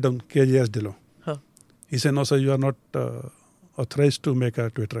said, write down KJS Dhillon. He said, no sir, you are not authorized to make a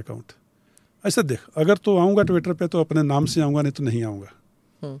Twitter account. I said, देख, अगर तो आऊँगा Twitter पे तो अपने नाम से आऊँगा, नहीं तो नहीं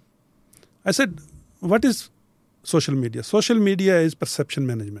आऊँगा. I said, what is social media? Social media is perception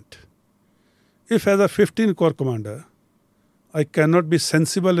management. If as a 15 Corps commander, I cannot be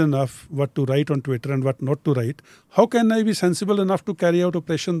sensible enough what to write on Twitter and what not to write, how can I be sensible enough to carry out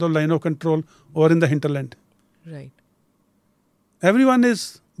operations on line of control or in the hinterland? Right. Everyone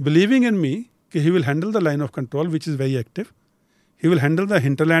is believing in me that he will handle the line of control, which is very active. He will handle the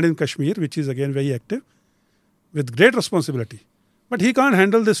hinterland in Kashmir, which is again very active, with great responsibility. But he can't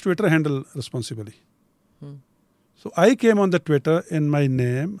handle this Twitter handle responsibly. So I came on the Twitter in my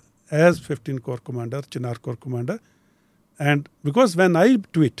name as 15 Corps Commander, Chinar Corps Commander. And because when I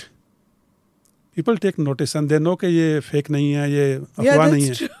tweet, people take notice and they know that ये fake नहीं है, ये अफवाह नहीं है. Yeah,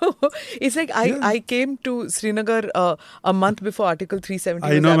 that's true. It's like I came to Srinagar a month before Article 370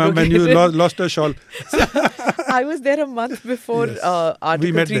 I was know, ma'am, when you lost a shawl. I was there a month before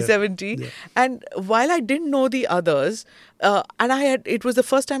Article 370. Yeah. And while I didn't know the others, and it was the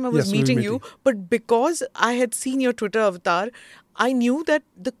first time I was meeting you, but because I had seen your Twitter avatar, I knew that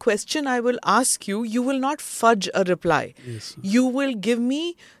the question I will ask you, you will not fudge a reply. Yes. You will give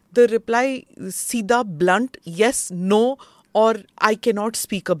me the reply, Sida, blunt, yes, no, or I cannot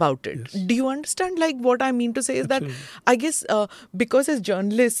speak about it. Yes. Do you understand what I mean to say is Absolutely. that I guess because as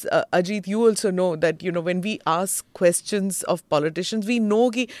journalists, Ajit, you also know that, when we ask questions of politicians, we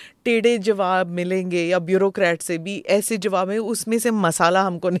know कि टेढ़े जवाब मिलेंगे या bureaucrat से भी ऐसे जवाब है, उसमें से मसाला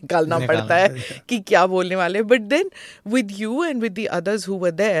हमको निकालना पड़ता है कि क्या बोलने वाले. But then with you and with the others who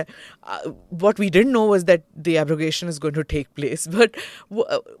were there, what we didn't know was that the abrogation is going to take place. But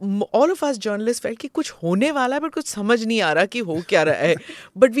all of us journalists felt कि कुछ होने वाला है, but कुछ समझ नहीं आ रहा कि हो क्या रहा है.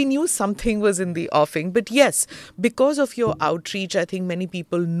 But we knew something was in the offing. But yes, because of your outreach, I think many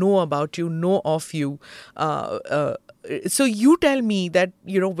people know about you, know of you. So you tell me that,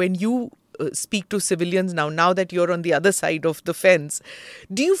 when you speak to civilians now that you're on the other side of the fence,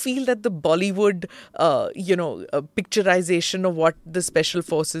 do you feel that the Bollywood, picturization of what the special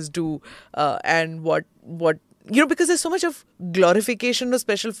forces do and what because there's so much of glorification of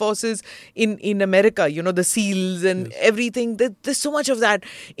special forces in America, the SEALs and everything. There's so much of that.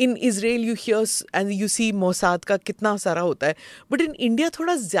 In Israel, you hear and you see Mossad का कितना सारा होता है. But in India,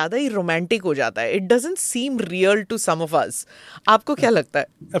 थोड़ा ज़्यादा ही romantic हो जाता है. It doesn't seem real to some of us. आपको क्या लगता है?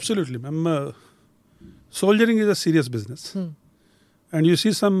 Absolutely, ma'am. Soldiering is a serious business. And you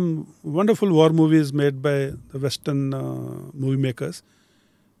see some wonderful war movies made by the Western movie makers.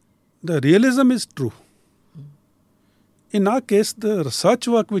 The realism is true. in our case, the research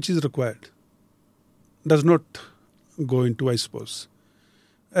work which is required does not go into, I suppose.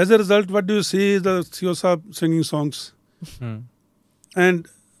 As a result, what do you see? The CEO Saab singing songs. And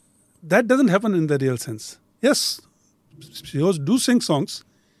that doesn't happen in the real sense. Yes, CEOs do sing songs,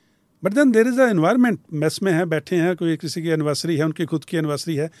 but then there is an environment. Mess में है, बैठे हैं, कोई किसी की anniversary है, उनकी खुद की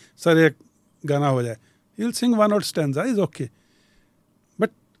anniversary है, सर एक गाना हो जाए. He'll sing one odd stanza, is okay.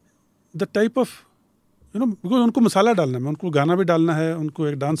 But the type of, because उनको मसाला डालना है, उनको गाना भी डालना है, उनको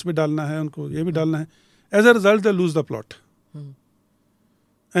एक डांस भी डालना है, उनको ये भी डालना है. As a result, they lose the plot.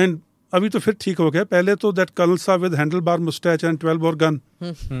 And अभी तो फिर ठीक हो गया. पहले तो that Colonel Saab with handlebar mustache and 12-bore gun,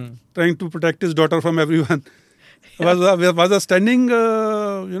 trying to protect his daughter from everyone, was a standing,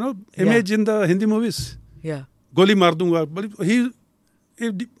 image in the Hindi movies. Yeah. Goli maar dunga. But he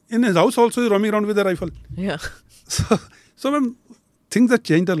in his house also is roaming around with a rifle. Yeah. So when things have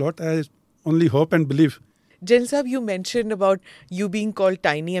changed a lot, I only hope and believe. Jain Saab, you mentioned about you being called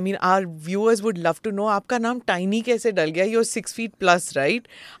Tiny. I mean, our viewers would love to know, आपका नाम Tiny कैसे डल गया? You're 6 feet plus, right?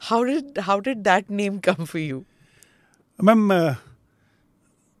 How did that name come for you? Ma'am,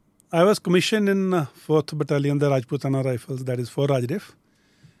 I was commissioned in 4th Battalion, the Rajputana Rifles, that is 4 Rajdif.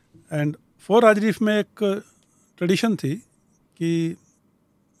 And 4 Rajdif में एक tradition थी कि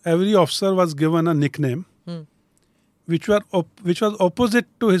every officer was given a nickname which was opposite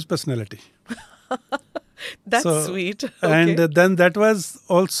to his personality. That's sweet. Okay. And then that was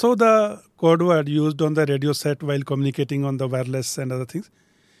also the code word used on the radio set while communicating on the wireless and other things.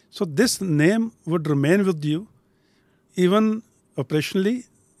 So this name would remain with you even operationally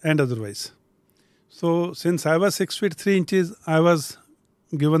and otherwise. So since I was 6 feet 3 inches, I was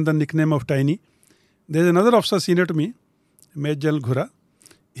given the nickname of Tiny. There's another officer senior to me, Major General Ghura.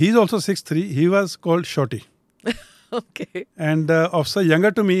 He's also 6'3". He was called Shorty. Okay. And officer younger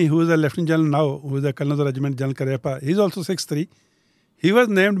to me, who is a Lieutenant General now, who is a Colonel of the Regiment, General Karepa, he's also 6'3". He was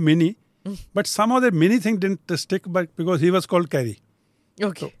named Mini, but somehow the Mini thing didn't stick, but because he was called Carry.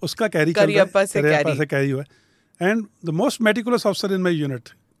 Okay. So, uska Carry Karyappa se Carry hua. And the most meticulous officer in my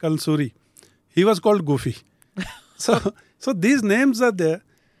unit, Colonel Suri, he was called Goofy. So these names are there.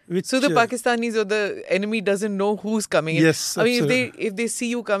 So the Pakistanis or the enemy doesn't know who's coming in. Yes, I mean, if they see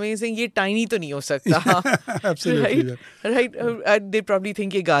you coming, saying, "Ye tiny to nahi ho sakta." Absolutely. Right? They probably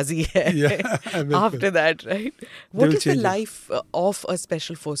think ye Ghazi hai. Yeah, After that, right? What is the life of a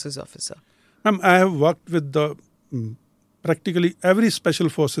Special Forces officer? I have worked with practically every Special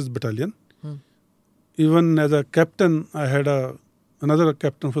Forces battalion. Even as a captain, I had another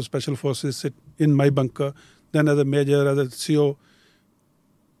captain for Special Forces sit in my bunker. Then as a major, as a CO.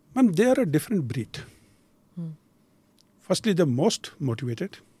 Ma'am, they are a different breed. Firstly, they're most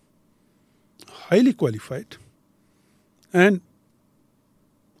motivated, highly qualified, and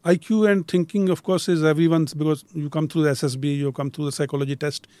IQ and thinking, of course, is everyone's because you come through the SSB, you come through the psychology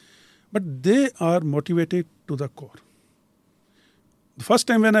test, but they are motivated to the core. The first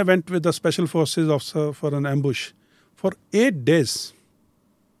time when I went with the Special Forces officer for an ambush, for 8 days,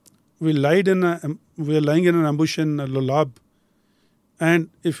 we were lying in an ambush in Lolab.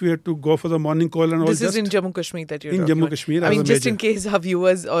 And if we had to go for the morning call and all this is in Jammu Kashmir that you're in talking Jammu about. Kashmir. I mean, just in case our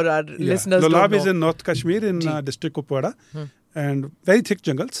viewers or our listeners don't know. Lolab is in North Kashmir in district Kupwara and very thick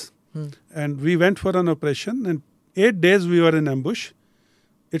jungles. And we went for an operation and 8 days we were in ambush.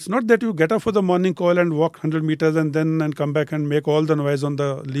 It's not that you get up for the morning call and walk 100 meters and come back and make all the noise on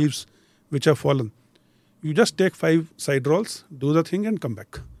the leaves which have fallen. You just take 5 side rolls, do the thing and come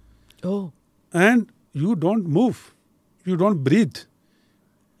back. Oh. And you don't move. You don't breathe.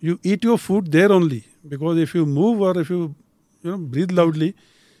 You eat your food there only, because if you move or if you breathe loudly,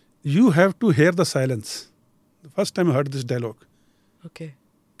 you have to hear the silence. The first time I heard this dialogue. Okay.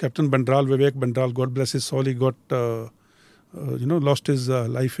 Captain Bandral, Vivek Bandral, God bless his soul, he got lost his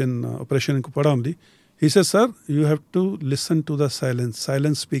life in operation in Kupwara only. He says, "Sir, you have to listen to the silence.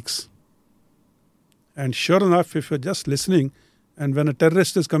 Silence speaks." And sure enough, if you're just listening, and when a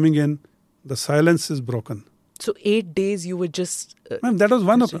terrorist is coming in, the silence is broken. So 8 days you were just... Ma'am, that was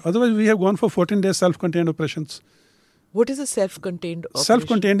one of... Otherwise, we have gone for 14 days self-contained operations. What is a self-contained operation?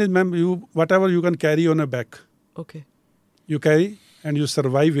 Self-contained is, ma'am, whatever you can carry on your back. Okay. You carry and you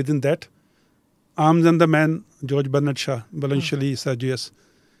survive within that. Arms and the man, George Bernard Shaw, Balanchali, Sergius.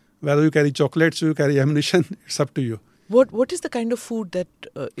 Whether you carry chocolates or you carry ammunition, it's up to you. What is the kind of food that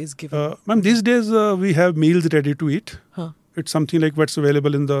is given? Ma'am, these days we have meals ready to eat. Huh. It's something like what's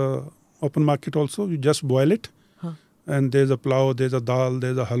available in the open market also. You just boil it. And there's a plow, there's a dal,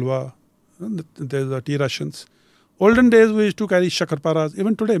 there's a halwa, there's a tea rations. Olden days we used to carry shakarparas.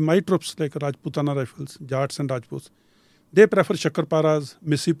 Even today, my troops like Rajputana Rifles, Jats and Rajputs, they prefer shakarparas,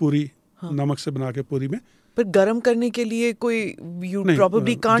 missi puri, namak se bana ke puri mein. पर गर्म करने के लिए कोई you नहीं,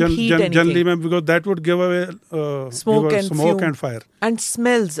 probably can't heat anything. Generally, ma'am, because that would give away Smoke and fume. and fire. And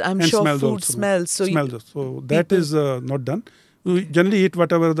smells. I'm And sure smells food also. smells. So Smells also. So that people- is not done. We generally eat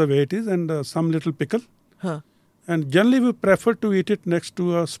whatever the way it is and some little pickle. Huh. And generally we prefer to eat it next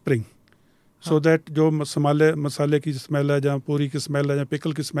to a spring. So that जो मसाले की smell है, जहाँ पूरी की smell है, जहाँ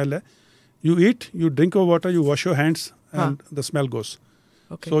pickle की smell है, you eat, you drink your water, you wash your hands, and the smell goes.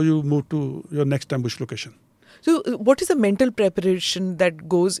 Okay. So you move to your next ambush location. So, what is the mental preparation that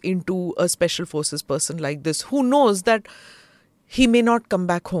goes into a special forces person like this who knows that he may not come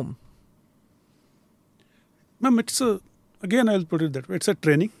back home? Ma'am, again I'll put it that way. It's a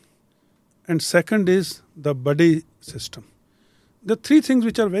training. And second is the buddy system. The three things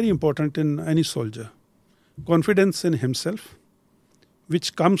which are very important in any soldier. Confidence in himself,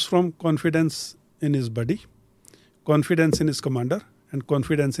 which comes from confidence in his buddy, confidence in his commander, and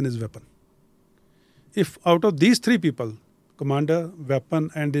confidence in his weapon. If out of these three people, commander, weapon,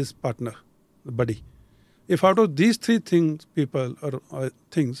 and his partner, the buddy, if out of these three things,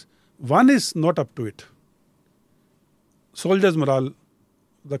 things, one is not up to it, soldier's morale,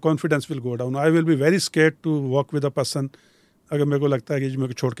 the confidence will go down. I will be very scared to walk with a person अगर मेरे को लगता है कि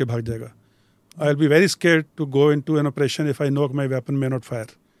मेरे को छोड़ के भाग जाएगा. I'll be very scared to go into an operation if I know my weapon may not fire.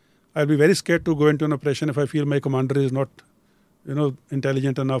 I'll be very scared to go into an operation if I feel my commander is not,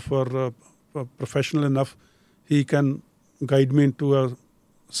 intelligent enough or professional enough. He can guide me into a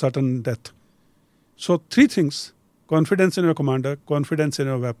certain death. So three things: confidence in your commander, confidence in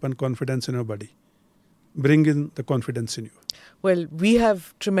your weapon, confidence in your buddy. Bring in the confidence in you. Well, we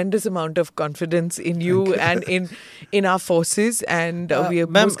have tremendous amount of confidence in you and in our forces, and we are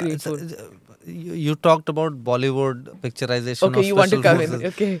most grateful. You talked about Bollywood picturization. Okay, of you want to special come forces. in?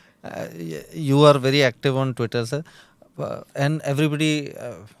 Okay. You are very active on Twitter, sir. And everybody,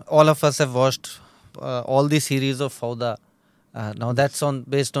 all of us have watched all the series of Fauda. Now that's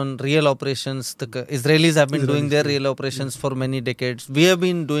based on real operations. The Israelis have been doing their real operations for many decades. We have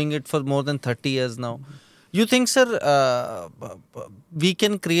been doing it for more than 30 years now. You think, sir, we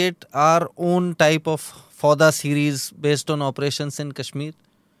can create our own type of Fauda series based on operations in Kashmir?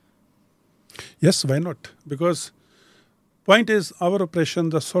 Yes, why not? Because point is, our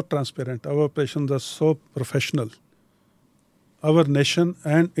operations are so transparent. Our operations are so professional. Our nation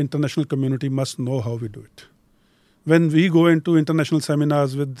and international community must know how we do it. When we go into international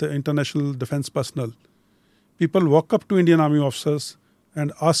seminars with the international defense personnel, people walk up to Indian Army officers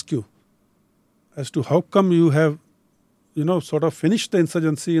and ask you as to how come you have, sort of finished the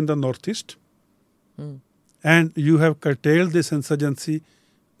insurgency in the Northeast and you have curtailed this insurgency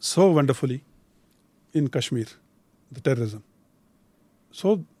so wonderfully in Kashmir, the terrorism.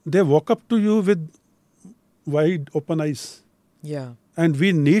 So they walk up to you with wide open eyes. Yeah. And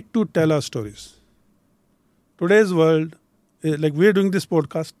we need to tell our stories. Today's world, like we're doing this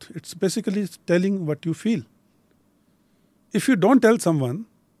podcast, it's basically telling what you feel. If you don't tell someone,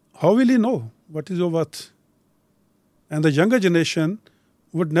 how will he know what is your worth? And the younger generation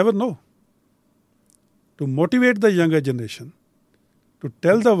would never know. To motivate the younger generation, to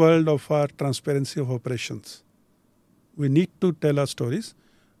tell the world of our transparency of operations, we need to tell our stories.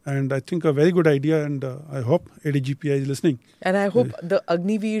 And I think a very good idea, and I hope ADGPI is listening. And I hope the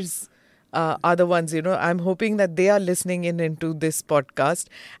Agniveers are the ones, I'm hoping that they are listening into this podcast.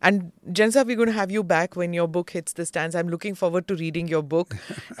 And Jensa, we're going to have you back when your book hits the stands. I'm looking forward to reading your book.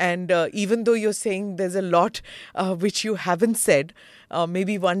 And even though you're saying there's a lot which you haven't said,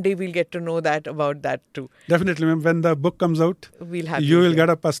 maybe one day we'll get to know about that too. Definitely, ma'am. When the book comes out, we'll have you will get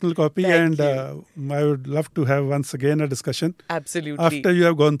a personal copy. Thank and I would love to have once again a discussion. Absolutely. After you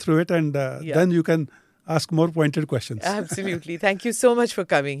have gone through it, and then you can ask more pointed questions. Absolutely. Thank you so much for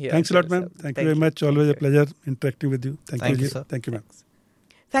coming here. Thanks a lot, ma'am. Thank you very much. Always a pleasure interacting with you. Thank you, sir. Thank you, ma'am.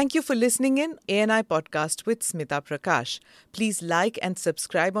 Thank you for listening in ANI Podcast with Smita Prakash. Please like and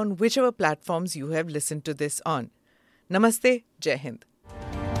subscribe on whichever platforms you have listened to this on. Namaste. Jai Hind.